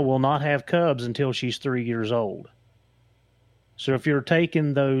female will not have cubs until she's 3 years old. So if you're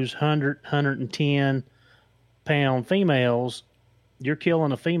taking those 110 pound females, you're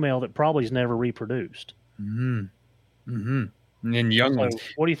killing a female that probably has never reproduced. Mm-hmm. Mm-hmm. And young ones.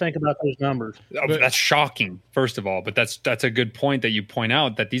 What do you think about those numbers? Oh, that's shocking, first of all. But that's a good point that you point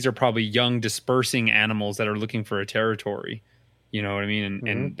out, that these are probably young dispersing animals that are looking for a territory. You know what I mean?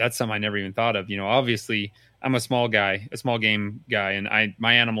 And that's something I never even thought of. You know, obviously, I'm a small game guy, and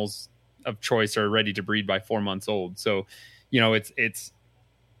my animals of choice are ready to breed by 4 months old. So, you know, it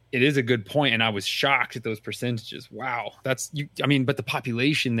is a good point, and I was shocked at those percentages. Wow, but the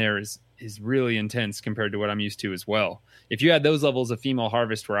population there is really intense compared to what I'm used to as well. If you had those levels of female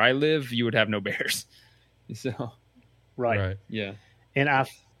harvest where I live, you would have no bears. So, right. Yeah. And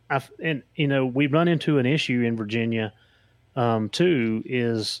and you know, we run into an issue in Virginia, too,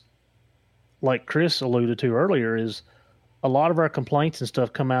 is like Chris alluded to earlier, is a lot of our complaints and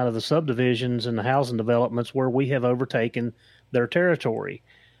stuff come out of the subdivisions and the housing developments where we have overtaken their territory.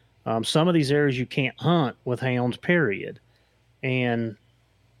 Some of these areas you can't hunt with hounds, period. And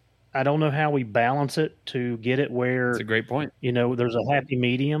I don't know how we balance it to get it where... That's a great point. You know, there's a happy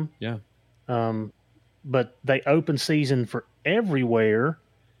medium. Yeah. But they open season for everywhere,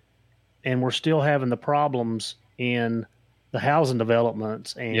 and we're still having the problems in the housing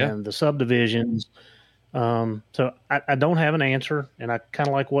developments and the subdivisions. So I don't have an answer, and I kind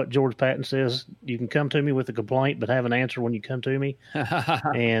of like what George Patton says. You can come to me with a complaint, but have an answer when you come to me.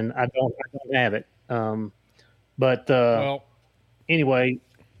 And I don't have it. Anyway,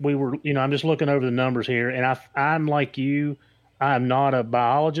 we were, you know, I'm just looking over the numbers here, and I'm like you. I'm not a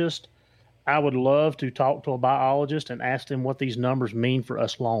biologist. I would love to talk to a biologist and ask them what these numbers mean for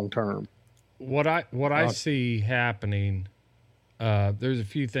us long term. What I see happening, there's a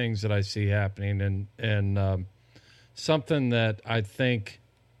few things that I see happening, and something that I think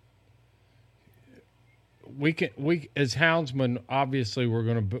we as houndsmen, obviously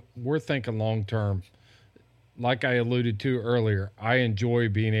we're thinking long term. Like I alluded to earlier, I enjoy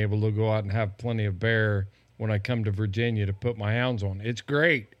being able to go out and have plenty of bear when I come to Virginia to put my hounds on. It's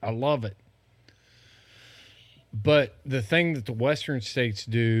great. I love it. But the thing that the western states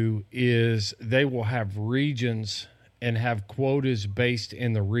do is they will have regions and have quotas based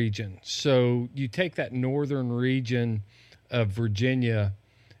in the region. So you take that northern region of Virginia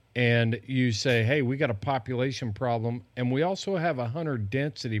and you say, hey, we got a population problem, and we also have a hunter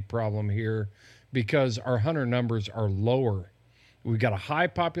density problem here because our hunter numbers are lower. We've got a high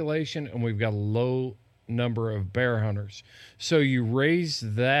population and we've got a low number of bear hunters. So you raise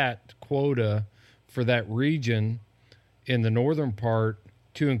that quota for that region in the northern part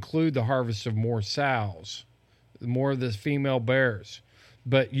to include the harvest of more sows, more of the female bears.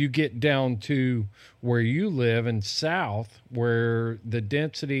 But you get down to where you live in south, where the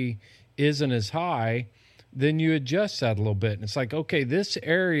density isn't as high, then you adjust that a little bit. And it's like, okay, this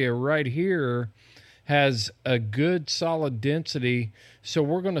area right here has a good solid density, so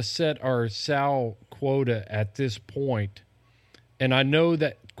we're going to set our sow quota at this point. And I know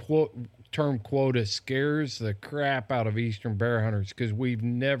that term quota scares the crap out of eastern bear hunters because we've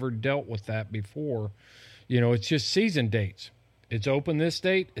never dealt with that before. You know, it's just season dates. It's open this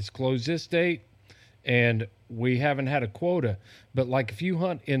date, it's closed this date, and we haven't had a quota. But like if you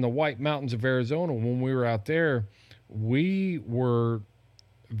hunt in the White Mountains of Arizona, when we were out there, we were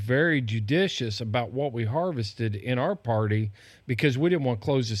very judicious about what we harvested in our party because we didn't want to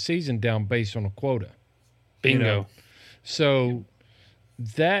close the season down based on a quota. Bingo. You know? So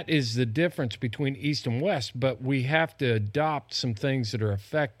that is the difference between East and West, but we have to adopt some things that are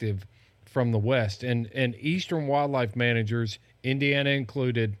effective from the West. And Eastern wildlife managers, Indiana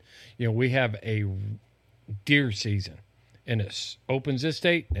included, you know, we have a deer season. And it opens this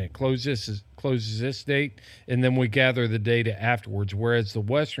date and it closes this date, and then we gather the data afterwards. Whereas the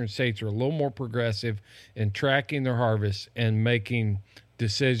western states are a little more progressive in tracking their harvest and making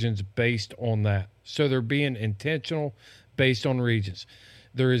decisions based on that. So they're being intentional based on regions.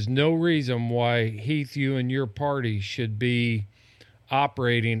 There is no reason why, Heath, you and your party should be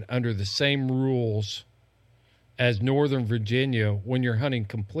operating under the same rules as Northern Virginia when you're hunting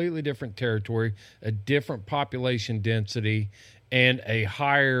completely different territory, a different population density, and a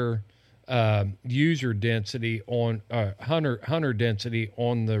higher user density on hunter density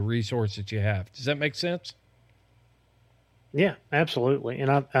on the resource that you have. Does that make sense? Yeah, absolutely.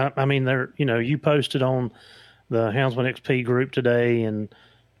 And I mean, you posted on the Houndsman XP group today, and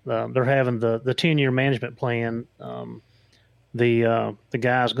they're having the 10-year management plan The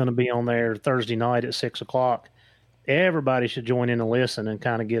guy's going to be on there Thursday night at 6 o'clock. Everybody should join in and listen and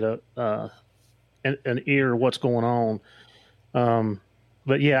kind of get an ear of what's going on.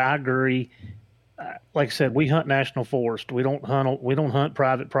 But yeah, I agree. Like I said, we hunt national forest. We don't hunt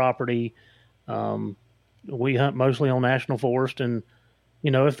private property. We hunt mostly on national forest, and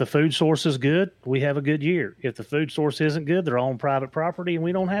if the food source is good, we have a good year. If the food source isn't good, they're on private property, and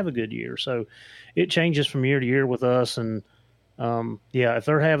we don't have a good year. So it changes from year to year with us. And if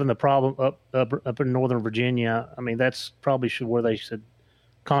they're having the problem up in Northern Virginia, I mean, that's probably where they should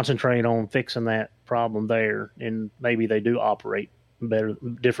concentrate on fixing that problem there, and maybe they do operate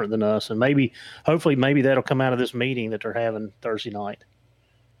different than us, and hopefully that'll come out of this meeting that they're having Thursday night.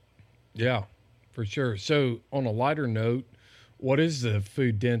 Yeah, for sure. So on a lighter note, what is the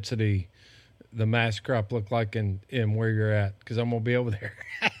food density, the mass crop look like in where you're at? Because I'm going to be over there.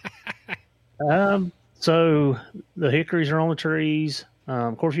 So the hickories are on the trees.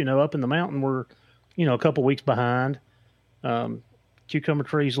 Of course, up in the mountain, we're, a couple weeks behind. Cucumber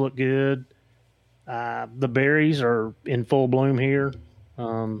trees look good. The berries are in full bloom here.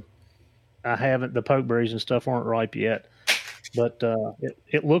 The pokeberries and stuff aren't ripe yet, but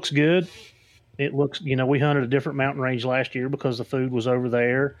it looks good. It looks, we hunted a different mountain range last year because the food was over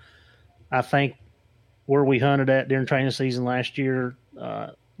there. I think where we hunted at during training season last year,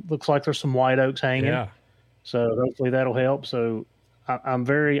 looks like there's some white oaks hanging. Yeah. So hopefully that'll help. So I'm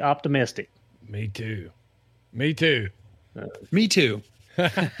very optimistic. Me too. Me too.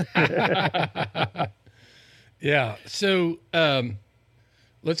 Yeah. So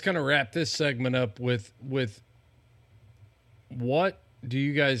let's kind of wrap this segment up with what do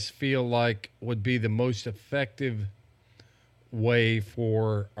you guys feel like would be the most effective way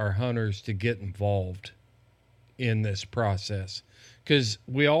for our hunters to get involved in this process? Because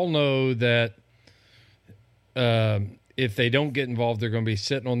we all know that if they don't get involved, they're going to be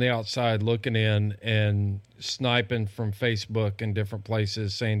sitting on the outside looking in and sniping from Facebook and different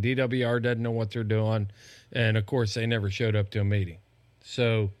places saying DWR doesn't know what they're doing. And, of course, they never showed up to a meeting.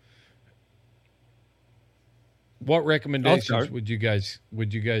 So what recommendations would you guys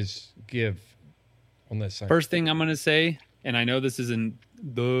give on this side? First thing I'm going to say, and I know this isn't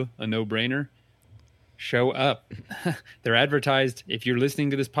a no-brainer, show up. They're advertised. If you're listening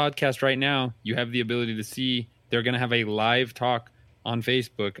to this podcast right now, you have the ability to see they're going to have a live talk on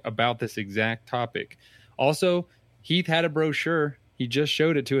Facebook about this exact topic. Also, Heath had a brochure. He just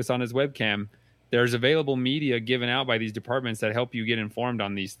showed it to us on his webcam. There's available media given out by these departments that help you get informed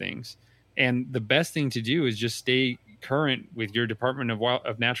on these things. And the best thing to do is just stay current with your Department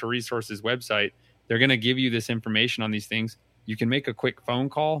of Natural Resources website. They're going to give you this information on these things. You can make a quick phone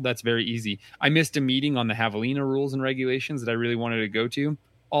call. That's very easy. I missed a meeting on the javelina rules and regulations that I really wanted to go to.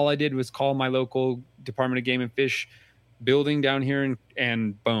 All I did was call my local Department of Game and Fish building down here,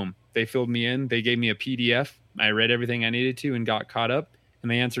 and boom, they filled me in. They gave me a PDF. I read everything I needed to and got caught up,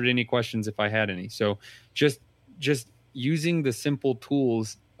 and they answered any questions if I had any. So just using the simple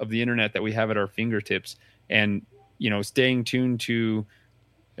tools of the internet that we have at our fingertips, and staying tuned to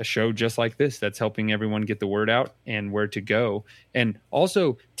a show just like this that's helping everyone get the word out and where to go. And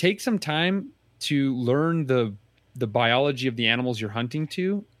also take some time to learn the biology of the animals you're hunting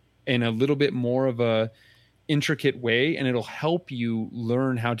to in a little bit more of a intricate way, and it'll help you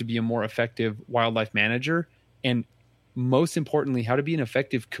learn how to be a more effective wildlife manager, and most importantly, how to be an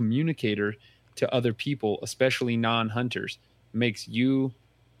effective communicator to other people, especially non-hunters. It makes you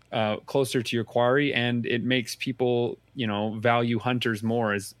closer to your quarry, and it makes people, value hunters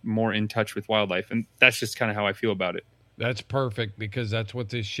more, as more in touch with wildlife. And that's just kind of how I feel about it. That's perfect, because that's what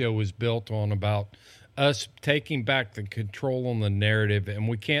this show is built on, about us taking back the control on the narrative. And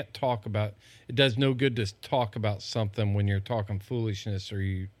we can't talk about, it does no good to talk about something when you're talking foolishness, or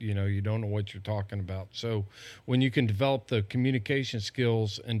you don't know what you're talking about. So when you can develop the communication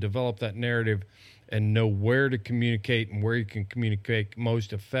skills and develop that narrative and know where to communicate and where you can communicate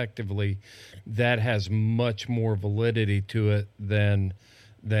most effectively, that has much more validity to it than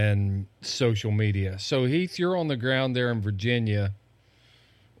social media. So Heath, you're on the ground there in Virginia.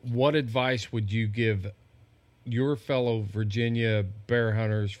 What advice would you give your fellow Virginia bear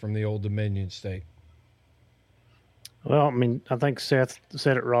hunters from the Old Dominion state? Well, I mean, I think Seth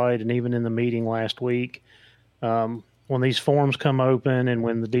said it right, and even in the meeting last week, when these forums come open and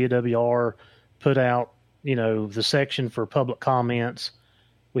when the DWR put out, the section for public comments,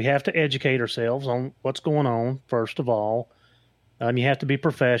 we have to educate ourselves on what's going on, first of all. You have to be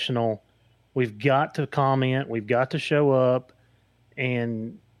professional. We've got to comment. We've got to show up.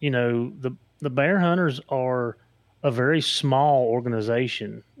 And, the bear hunters are a very small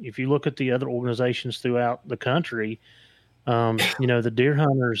organization. If you look at the other organizations throughout the country, The deer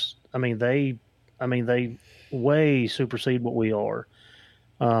hunters, they way supersede what we are.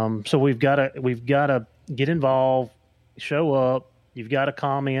 So we've got to get involved, show up. You've got to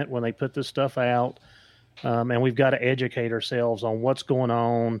comment when they put this stuff out. And we've got to educate ourselves on what's going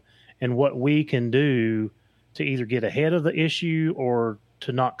on and what we can do to either get ahead of the issue or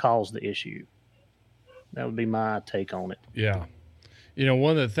to not cause the issue. That would be my take on it. Yeah.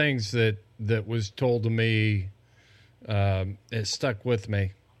 One of the things that was told to me, it stuck with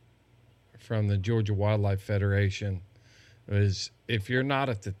me from the Georgia Wildlife Federation, was if you're not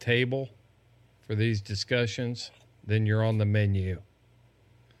at the table for these discussions, then you're on the menu.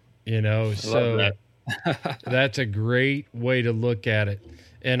 So that's a great way to look at it.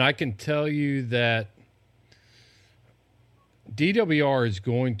 And I can tell you that DWR is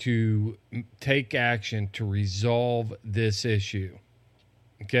going to take action to resolve this issue.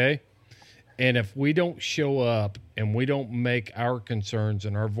 Okay? And if we don't show up and we don't make our concerns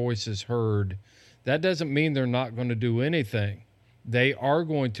and our voices heard, that doesn't mean they're not going to do anything. They are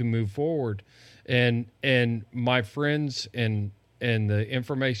going to move forward. And my friends and the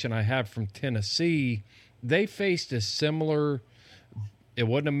information I have from Tennessee, they faced a similar, it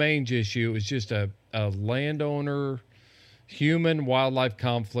wasn't a mange issue, it was just a landowner human wildlife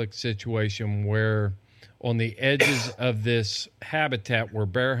conflict situation where on the edges of this habitat where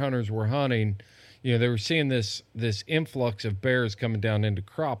bear hunters were hunting, they were seeing this influx of bears coming down into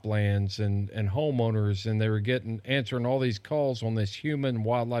croplands and homeowners, and they were answering all these calls on this human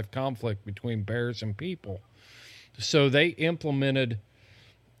wildlife conflict between bears and people. So they implemented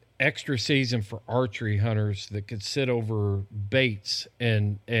extra season for archery hunters that could sit over baits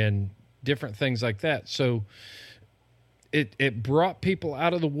and different things like that. So it brought people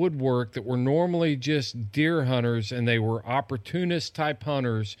out of the woodwork that were normally just deer hunters, and they were opportunist type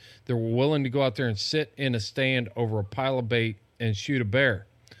hunters that were willing to go out there and sit in a stand over a pile of bait and shoot a bear.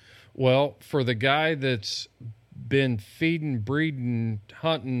 Well, for the guy that's been feeding, breeding,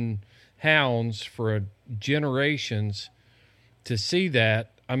 hunting hounds for generations, to see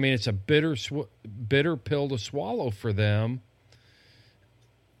that, it's a bitter pill to swallow for them.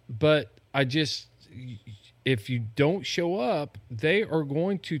 But if you don't show up, they are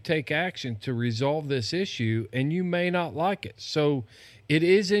going to take action to resolve this issue, and you may not like it. So it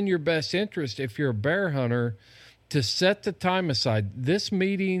is in your best interest, if you're a bear hunter, to set the time aside. This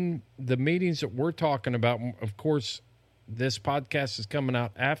meeting, the meetings that we're talking about, of course, this podcast is coming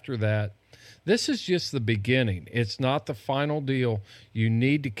out after that. This is just the beginning. It's not the final deal. You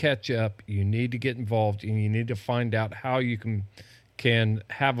need to catch up. You need to get involved, and you need to find out how you can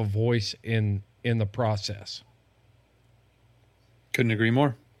have a voice in the process. Couldn't agree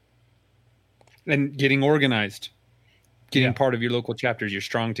more. And getting organized, getting part of your local chapters. You're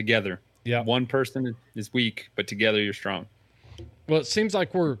strong together. Yeah. One person is weak, but together you're strong. Well, it seems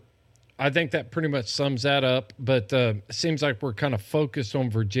like I think that pretty much sums that up, but it seems like we're kind of focused on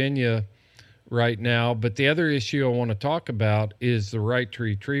Virginia right now. But the other issue I want to talk about is the right to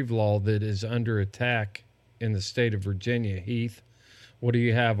retrieve law that is under attack in the state of Virginia. Heath, what do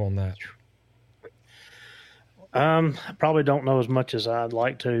you have on that? I probably don't know as much as I'd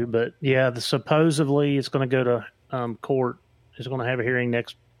like to, but supposedly it's going to go to court. It's going to have a hearing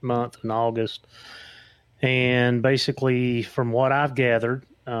next month in August. And basically, from what I've gathered,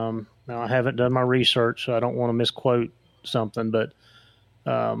 now I haven't done my research, so I don't want to misquote something, but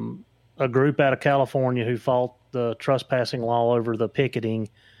a group out of California who fought the trespassing law over the picketing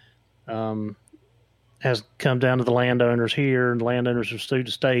has come down to the landowners here, and the landowners have sued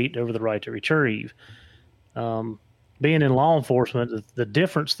the state over the right to retrieve. Being in law enforcement, the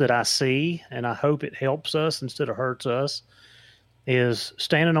difference that I see, and I hope it helps us instead of hurts us, is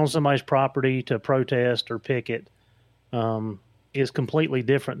standing on somebody's property to protest or picket is completely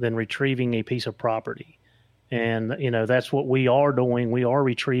different than retrieving a piece of property. And, that's what we are doing. We are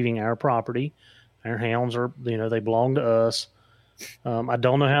retrieving our property. Our hounds are, they belong to us. I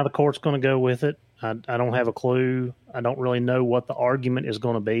don't know how the court's going to go with it. I don't have a clue. I don't really know what the argument is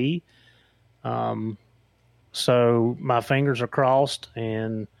going to be. So my fingers are crossed,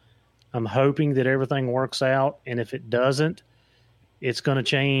 and I'm hoping that everything works out. And if it doesn't, it's going to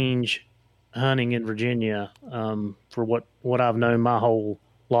change hunting in Virginia for what I've known my whole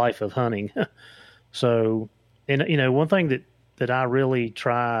life of hunting. So, and one thing that I really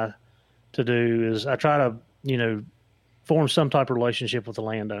try to do is I try to, form some type of relationship with the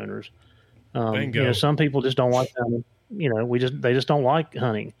landowners. Some people just don't like hunting. They just don't like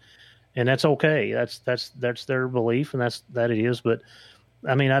hunting. And that's okay. That's their belief, and that it is. But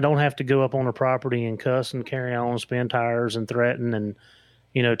I don't have to go up on their property and cuss and carry on, spin tires and threaten and,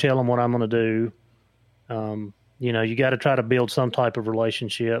 tell them what I'm going to do. you got to try to build some type of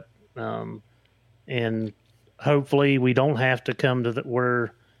relationship. And hopefully we don't have to come to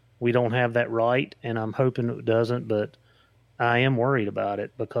where we don't have that right. And I'm hoping it doesn't, but I am worried about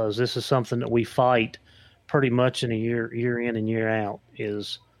it because this is something that we fight pretty much in a year in and year out,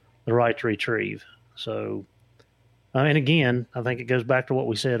 is the right to retrieve. So, and again, I think it goes back to what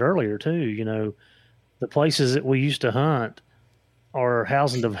we said earlier too. The places that we used to hunt are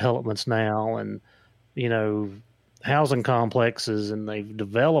housing developments now, and housing complexes, and they've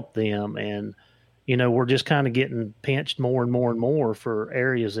developed them, and we're just kind of getting pinched more and more and more for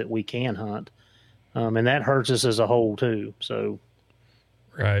areas that we can hunt, and that hurts us as a whole too. So,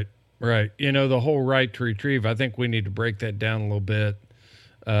 right. The whole right to retrieve. I think we need to break that down a little bit.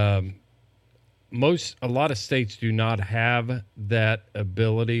 A lot of states do not have that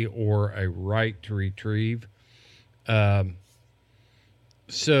ability or a right to retrieve.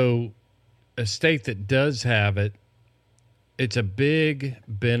 So a state that does have it, it's a big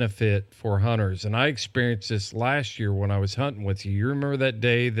benefit for hunters. And I experienced this last year when I was hunting with you. You remember that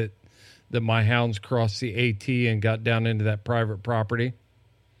day that my hounds crossed the AT and got down into that private property?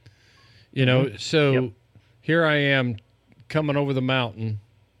 So Yep. Here I am coming over the mountain.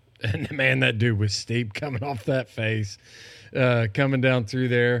 And man, that dude was steep coming off that face, coming down through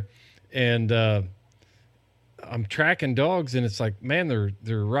there. And I'm tracking dogs, and it's like, man,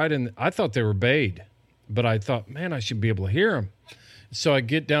 they're right in. I thought they were bayed, but I thought, man, I should be able to hear them. So I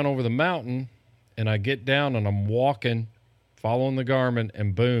get down over the mountain, and I get down, and I'm walking, following the Garmin,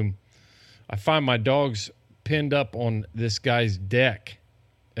 and boom, I find my dogs pinned up on this guy's deck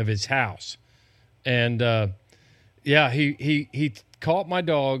of his house. And he caught my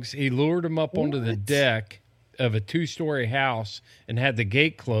dogs. He lured them up onto the deck of a 2-story house and had the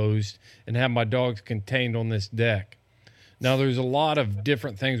gate closed and had my dogs contained on this deck. Now, there's a lot of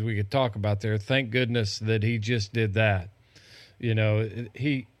different things we could talk about there. Thank goodness that he just did that.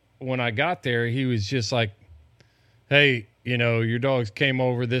 When I got there, he was just like, hey, your dogs came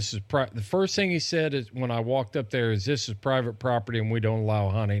over. This is the first thing he said is when I walked up there is, this is private property and we don't allow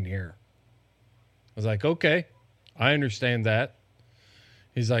hunting here. I was like, okay, I understand that.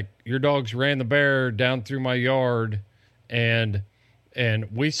 He's like, your dogs ran the bear down through my yard, and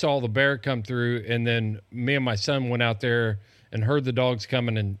we saw the bear come through, and then me and my son went out there and heard the dogs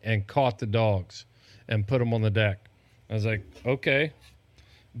coming and caught the dogs and put them on the deck. I was like, okay.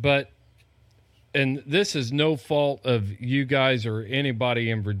 And this is no fault of you guys or anybody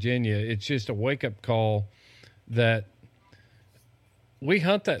in Virginia. It's just a wake-up call that we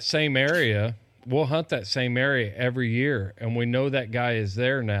hunt that same area. We'll hunt that same area every year, and we know that guy is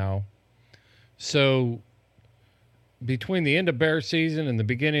there now. So between the end of bear season and the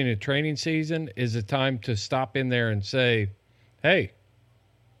beginning of training season is a time to stop in there and say, hey,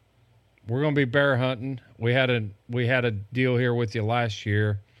 we're going to be bear hunting. We had a deal here with you last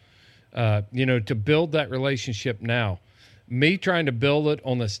year. To build that relationship now. Me trying to build it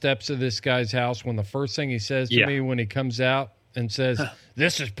on the steps of this guy's house when the first thing he says to me when he comes out and says,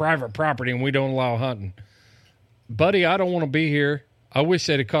 this is private property and we don't allow hunting. Buddy, I don't want to be here. I wish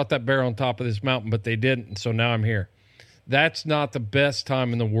they'd have caught that bear on top of this mountain, but they didn't, and so now I'm here. That's not the best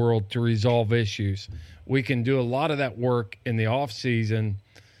time in the world to resolve issues. We can do a lot of that work in the off season,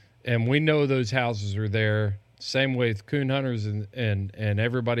 and we know those houses are there. Same way with coon hunters and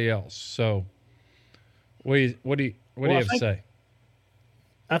everybody else. So what do you have to say?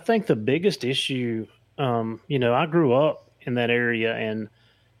 I think the biggest issue, I grew up in that area, and,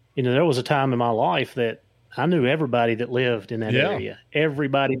 there was a time in my life that I knew everybody that lived in that area,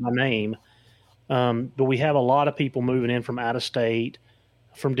 everybody by name. But we have a lot of people moving in from out of state,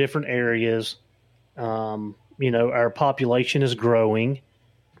 from different areas. Our population is growing,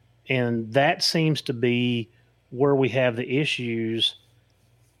 and that seems to be where we have the issues,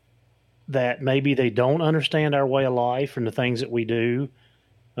 that maybe they don't understand our way of life and the things that we do.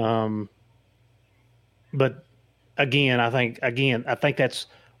 But again, I think that's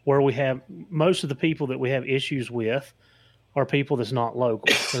where we have most of the people that we have issues with are people that's not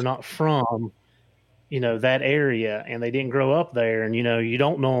local. They're not from, that area, and they didn't grow up there, and, you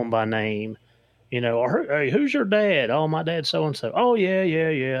don't know them by name, or, hey, who's your dad? Oh, my dad's so-and-so. Oh,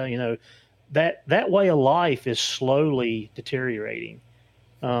 yeah. That way of life is slowly deteriorating.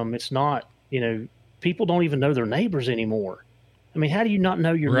 It's not, people don't even know their neighbors anymore. I mean, how do you not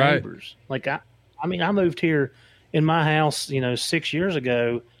know your neighbors? Like, I moved here in my house, 6 years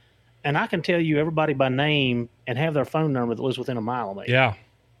ago, and I can tell you everybody by name and have their phone number that lives within a mile of me. Yeah.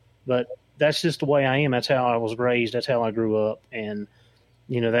 But that's just the way I am. That's how I was raised. That's how I grew up. And,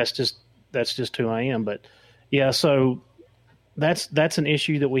 that's just who I am. But yeah, so that's an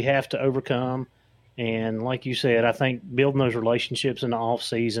issue that we have to overcome. And like you said, I think building those relationships in the off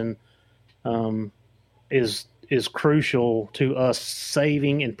season is crucial to us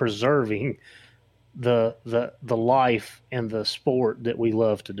saving and preserving the life and the sport that we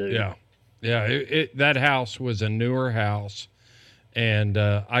love to do. Yeah. Yeah. That house was a newer house, and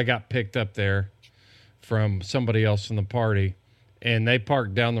I got picked up there from somebody else in the party, and they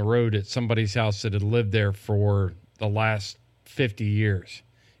parked down the road at somebody's house that had lived there for the last 50 years,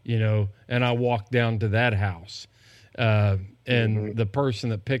 and I walked down to that house. And the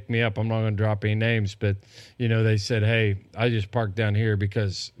person that picked me up, I'm not going to drop any names, but, they said, hey, I just parked down here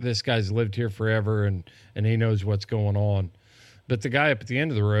because this guy's lived here forever and he knows what's going on. But the guy up at the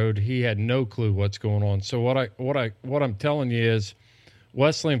end of the road, he had no clue what's going on. So what I'm telling you is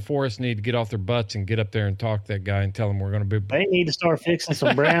Wesley and Forrest need to get off their butts and get up there and talk to that guy and tell him we're going to be. They need to start fixing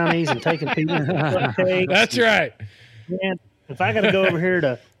some brownies and taking people to cupcakes. That's right. Man, if I got to go over here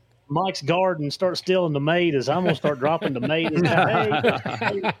to Mike's garden and start stealing tomatoes, I'm gonna start dropping tomatoes.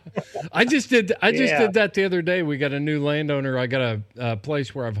 Hey. I just did that the other day. We got a new landowner. I got a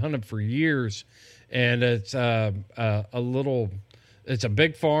place where I've hunted for years, and it's it's a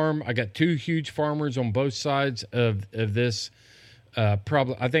big farm. I got 2 huge farmers on both sides of this. I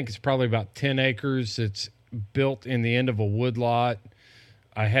think it's probably about 10 acres. It's built in the end of a wood lot.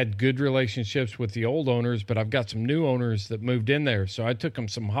 I had good relationships with the old owners, but I've got some new owners that moved in there. So I took them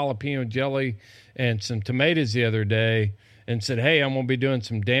some jalapeno jelly and some tomatoes the other day and said, hey, I'm going to be doing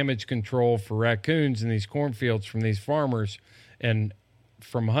some damage control for raccoons in these cornfields from these farmers. And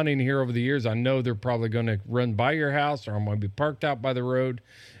from hunting here over the years, I know they're probably going to run by your house or I'm going to be parked out by the road.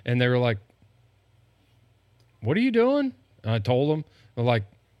 And they were like, what are you doing? And I told them, they're like,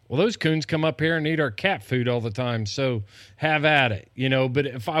 well, those coons come up here and eat our cat food all the time, so have at it, But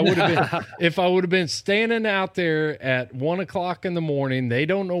if I would have been standing out there at 1:00 in the morning, they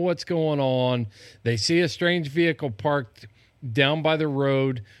don't know what's going on. They see a strange vehicle parked down by the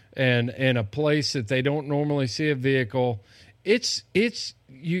road and in a place that they don't normally see a vehicle. It's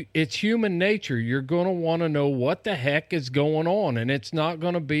human nature. You're going to want to know what the heck is going on, and it's not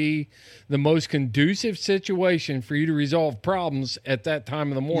going to be the most conducive situation for you to resolve problems at that time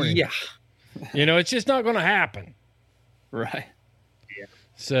of the morning. Yeah. It's just not going to happen. Right. Yeah.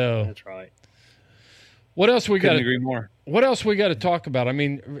 So that's right. What else we got? Agree more. What else we got to talk about? I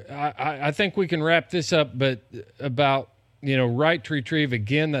mean, I think we can wrap this up, but about right to retrieve,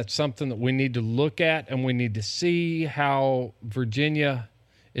 again, that's something that we need to look at, and we need to see how Virginia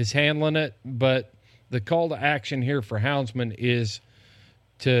is handling it. But the call to action here for houndsmen is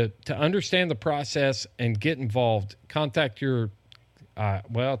to understand the process and get involved. Contact your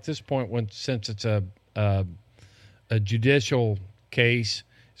at this point, since it's a judicial case,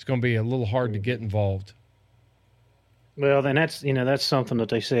 it's going to be a little hard to get involved. Well, then that's something that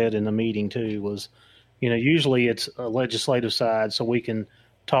they said in the meeting too, was usually it's a legislative side, so we can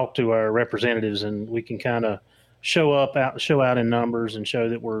talk to our representatives and we can kind of show out in numbers and show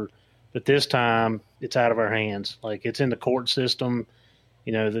that this time it's out of our hands. Like, it's in the court system.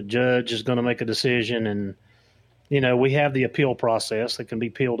 The judge is going to make a decision, and we have the appeal process that can be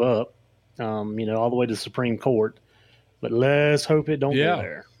peeled up, all the way to the Supreme Court. But let's hope it don't go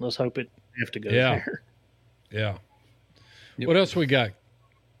there. Let's hope it have to go there. Yeah. Yep. What else we got?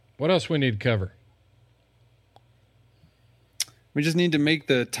 What else we need to cover? We just need to make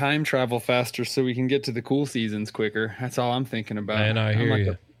the time travel faster so we can get to the cool seasons quicker. That's all I'm thinking about. Man, I hear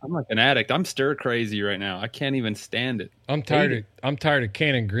you. I'm like an addict. I'm stir crazy right now. I can't even stand it. I'm tired of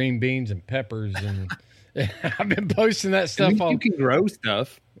canning green beans and peppers, and I've been posting that stuff. You can grow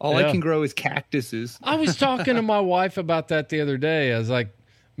stuff. All I can grow is cactuses. I was talking to my wife about that the other day. I was like,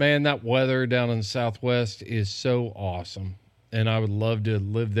 man, that weather down in the Southwest is so awesome, and I would love to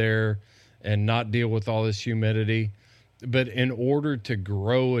live there and not deal with all this humidity. But in order to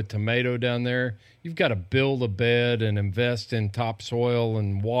grow a tomato down there, you've got to build a bed and invest in topsoil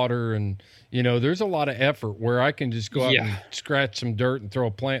and water. And, there's a lot of effort where I can just go out and scratch some dirt and throw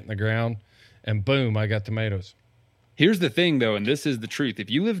a plant in the ground, and boom, I got tomatoes. Here's the thing, though, and this is the truth. If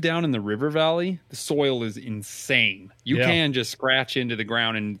you live down in the river valley, the soil is insane. You can just scratch into the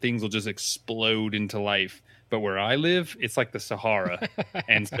ground and things will just explode into life. But where I live, it's like the Sahara.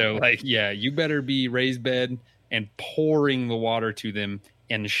 And so, you better be raised bed and pouring the water to them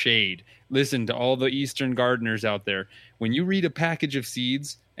and shade. Listen to all the Eastern gardeners out there. When you read a package of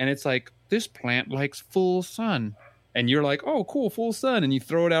seeds and it's like, this plant likes full sun, and you're like, oh, cool, full sun, and you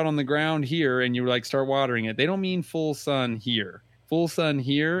throw it out on the ground here and you start watering it. They don't mean full sun here. Full sun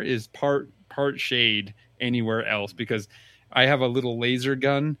here is part shade anywhere else, because I have a little laser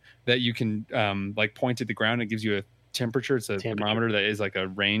gun that you can point at the ground. It gives you a temperature. It's a thermometer that is like a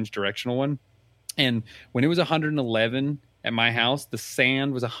range directional one. And when it was 111 at my house, the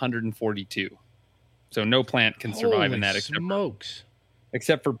sand was 142. So no plant can survive in Holy that smokes.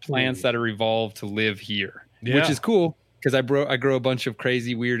 except for plants that are evolved to live here, Yeah. which is cool because I grow a bunch of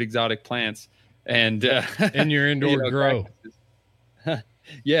crazy, weird, exotic plants. And In your indoor grow.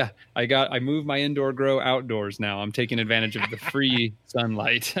 Yeah, I moved my indoor grow outdoors now. I'm taking advantage of the free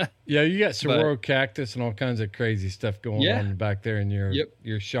sunlight. Yeah, you got saguaro cactus and all kinds of crazy stuff going on back there in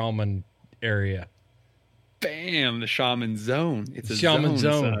your shaman area. Bam, the shaman zone. It's a shaman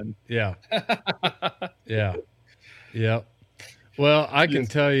zone. son. Yeah. Yeah. Yep. Well, I can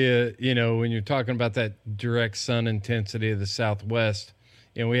tell you, when you're talking about that direct sun intensity of the Southwest,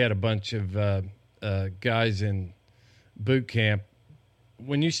 we had a bunch of guys in boot camp.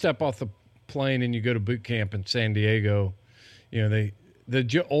 When you step off the plane and you go to boot camp in San Diego,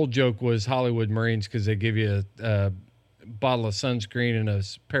 the old joke was Hollywood Marines because they give you a bottle of sunscreen and a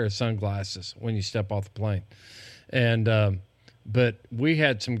pair of sunglasses when you step off the plane. And but we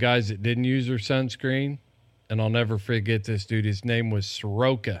had some guys that didn't use their sunscreen, and I'll never forget this dude. His name was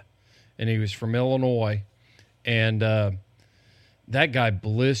Soroka, and he was from Illinois, and that guy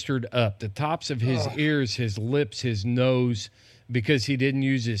blistered up the tops of his ears, his lips, his nose, because he didn't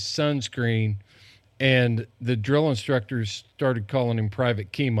use his sunscreen, and the drill instructors started calling him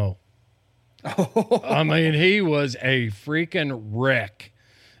Private Chemo. I mean, he was a freaking wreck.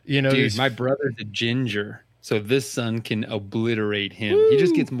 Dude, my brother's a ginger, so this sun can obliterate him. Woo! He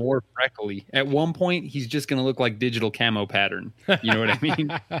just gets more freckly. At one point, he's just going to look like digital camo pattern. You know what I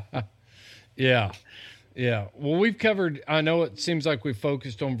mean? Yeah. Yeah. Well, we've covered, I know it seems like we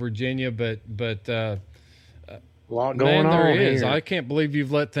focused on Virginia, but a lot going on there is. here. I can't believe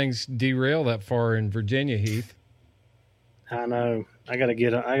you've let things derail that far in Virginia, Heath. I know. I gotta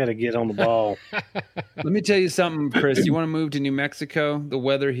get on the ball. Let me tell you something, Chris. You want to move to New Mexico? The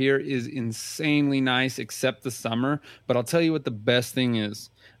weather here is insanely nice, except the summer. But I'll tell you what the best thing is.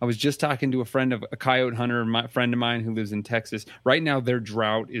 I was just talking to a coyote hunter, friend of mine who lives in Texas. Right now, their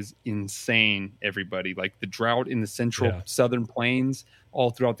drought is insane. Everybody, like the drought in the central southern plains, all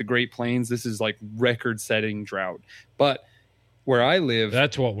throughout the Great Plains. This is like record-setting drought. But where I live,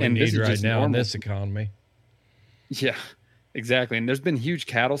 that's what we need right now in this economy. Yeah. Exactly. And there's been huge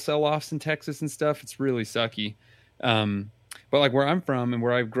cattle sell-offs in Texas and stuff. It's really sucky. But like where I'm from and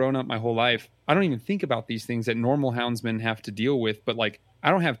where I've grown up my whole life, I don't even think about these things that normal houndsmen have to deal with. But like,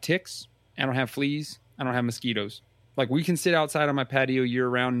 I don't have ticks. I don't have fleas. I don't have mosquitoes. Like we can sit outside on my patio year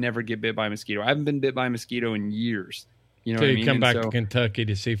round, never get bit by a mosquito. I haven't been bit by a mosquito in years. You know what I mean? You come back to Kentucky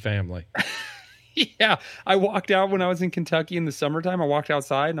to see family. Yeah. I walked out when I was in Kentucky in the summertime. I walked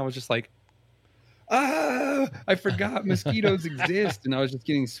outside and I was just like, I forgot mosquitoes exist, and I was just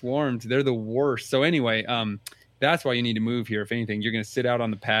getting swarmed. They're the worst. So anyway, that's why you need to move here. If anything, you're going to sit out on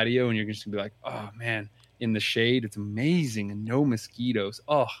the patio, and you're just going to be like, oh, man, in the shade, it's amazing, and no mosquitoes.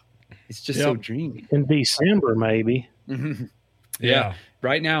 Oh, it's just so dreamy. In December, maybe. Yeah.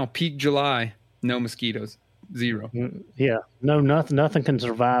 Right now, peak July, no mosquitoes. Zero. Yeah. No, nothing can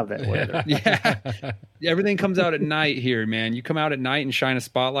survive that weather. Yeah. Everything comes out at night here, man. You come out at night and shine a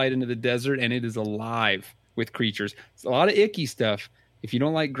spotlight into the desert, and it is alive with creatures. It's a lot of icky stuff. If you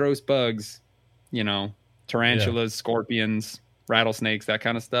don't like gross bugs, tarantulas, scorpions, rattlesnakes, that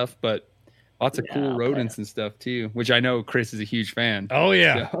kind of stuff, but lots of cool rodents and stuff too, which I know Chris is a huge fan. Oh,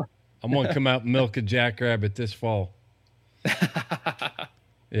 yeah. So. I'm going to come out and milk a jackrabbit this fall.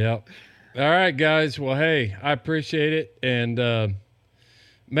 Yep. All right, guys. Well, hey, I appreciate it. And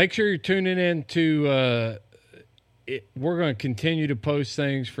make sure you're tuning in to we're going to continue to post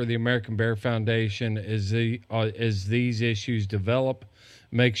things for the American Bear Foundation as these issues develop.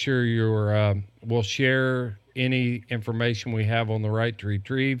 Make sure we'll share any information we have on the right to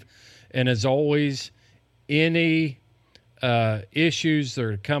retrieve. And as always, any issues that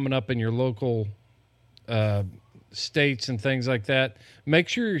are coming up in your local states and things like that, make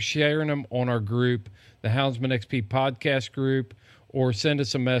sure you're sharing them on our group, the Houndsman XP podcast group, or send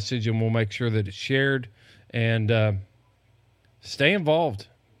us a message and we'll make sure that it's shared. And stay involved,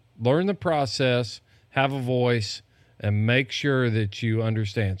 learn the process, have a voice, and make sure that you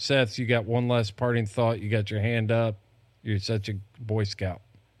understand. Seth, you got one last parting thought. You got your hand up. You're such a Boy Scout.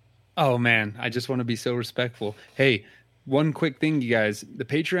 Oh man, I just want to be so respectful. Hey, one quick thing, you guys. The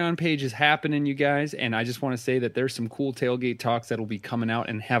Patreon page is happening, you guys, and I just want to say that there's some cool tailgate talks that will be coming out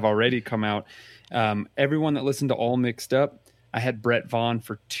and have already come out. Everyone that listened to All Mixed Up, I had Brett Vaughn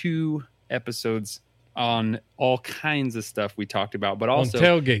for 2 episodes on all kinds of stuff we talked about, but also on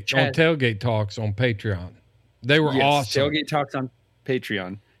tailgate talks on Patreon. They were awesome. Tailgate talks on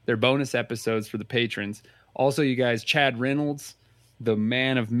Patreon. They're bonus episodes for the patrons. Also, you guys, Chad Reynolds, the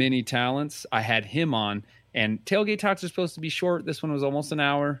man of many talents. I had him on, and tailgate talks are supposed to be short. This one was almost an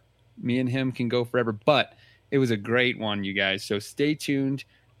hour. Me and him can go forever, but it was a great one, you guys. So stay tuned.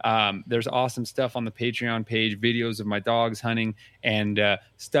 There's awesome stuff on the Patreon page, videos of my dogs hunting, and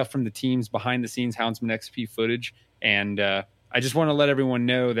stuff from the teams behind the scenes, Houndsman XP footage. And I just want to let everyone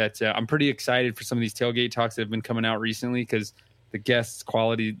know that I'm pretty excited for some of these tailgate talks that have been coming out recently, because the guests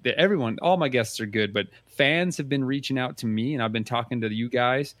quality, all my guests are good, but fans have been reaching out to me, and I've been talking to you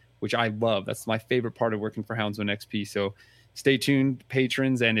guys, which I love. That's my favorite part of working for Houndsman XP. So stay tuned,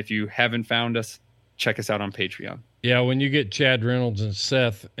 patrons. And if you haven't found us, check us out on Patreon. Yeah, when you get Chad Reynolds and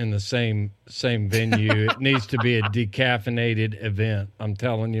Seth in the same venue, it needs to be a decaffeinated event. I'm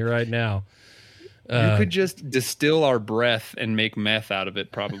telling you right now. You could just distill our breath and make meth out of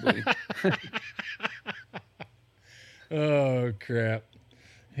it, probably. Oh, crap.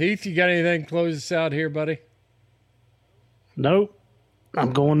 Heath, you got anything to close us out here, buddy? Nope.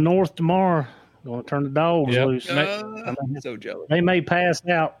 I'm going north tomorrow. Going to turn the dogs Yep. loose. I'm so jealous. They may pass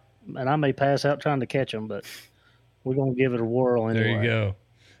out, and I may pass out trying to catch them, but we're going to give it a whirl anyway. There you go.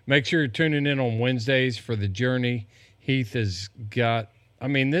 Make sure you're tuning in on Wednesdays for the journey. Heath has got, I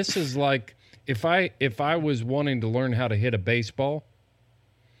mean, this is like, if I was wanting to learn how to hit a baseball,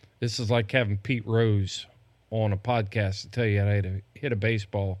 this is like having Pete Rose on a podcast to tell you how to hit a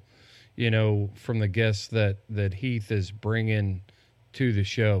baseball, from the guests that Heath is bringing to the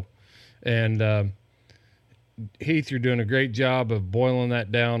show. And Heath, you're doing a great job of boiling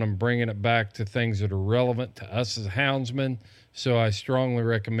that down and bringing it back to things that are relevant to us as houndsmen. So I strongly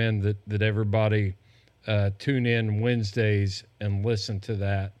recommend that everybody tune in Wednesdays and listen to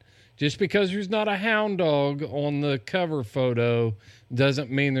that. Just because there's not a hound dog on the cover photo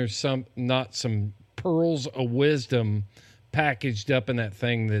doesn't mean there's not some pearls of wisdom packaged up in that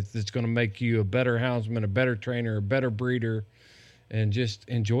thing that's going to make you a better houndsman, a better trainer, a better breeder, and just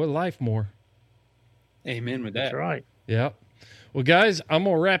enjoy life more. Amen with that. That's right. Yep. Well, guys, I'm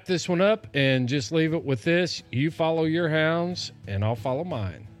going to wrap this one up and just leave it with this. You follow your hounds, and I'll follow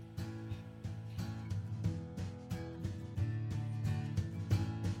mine.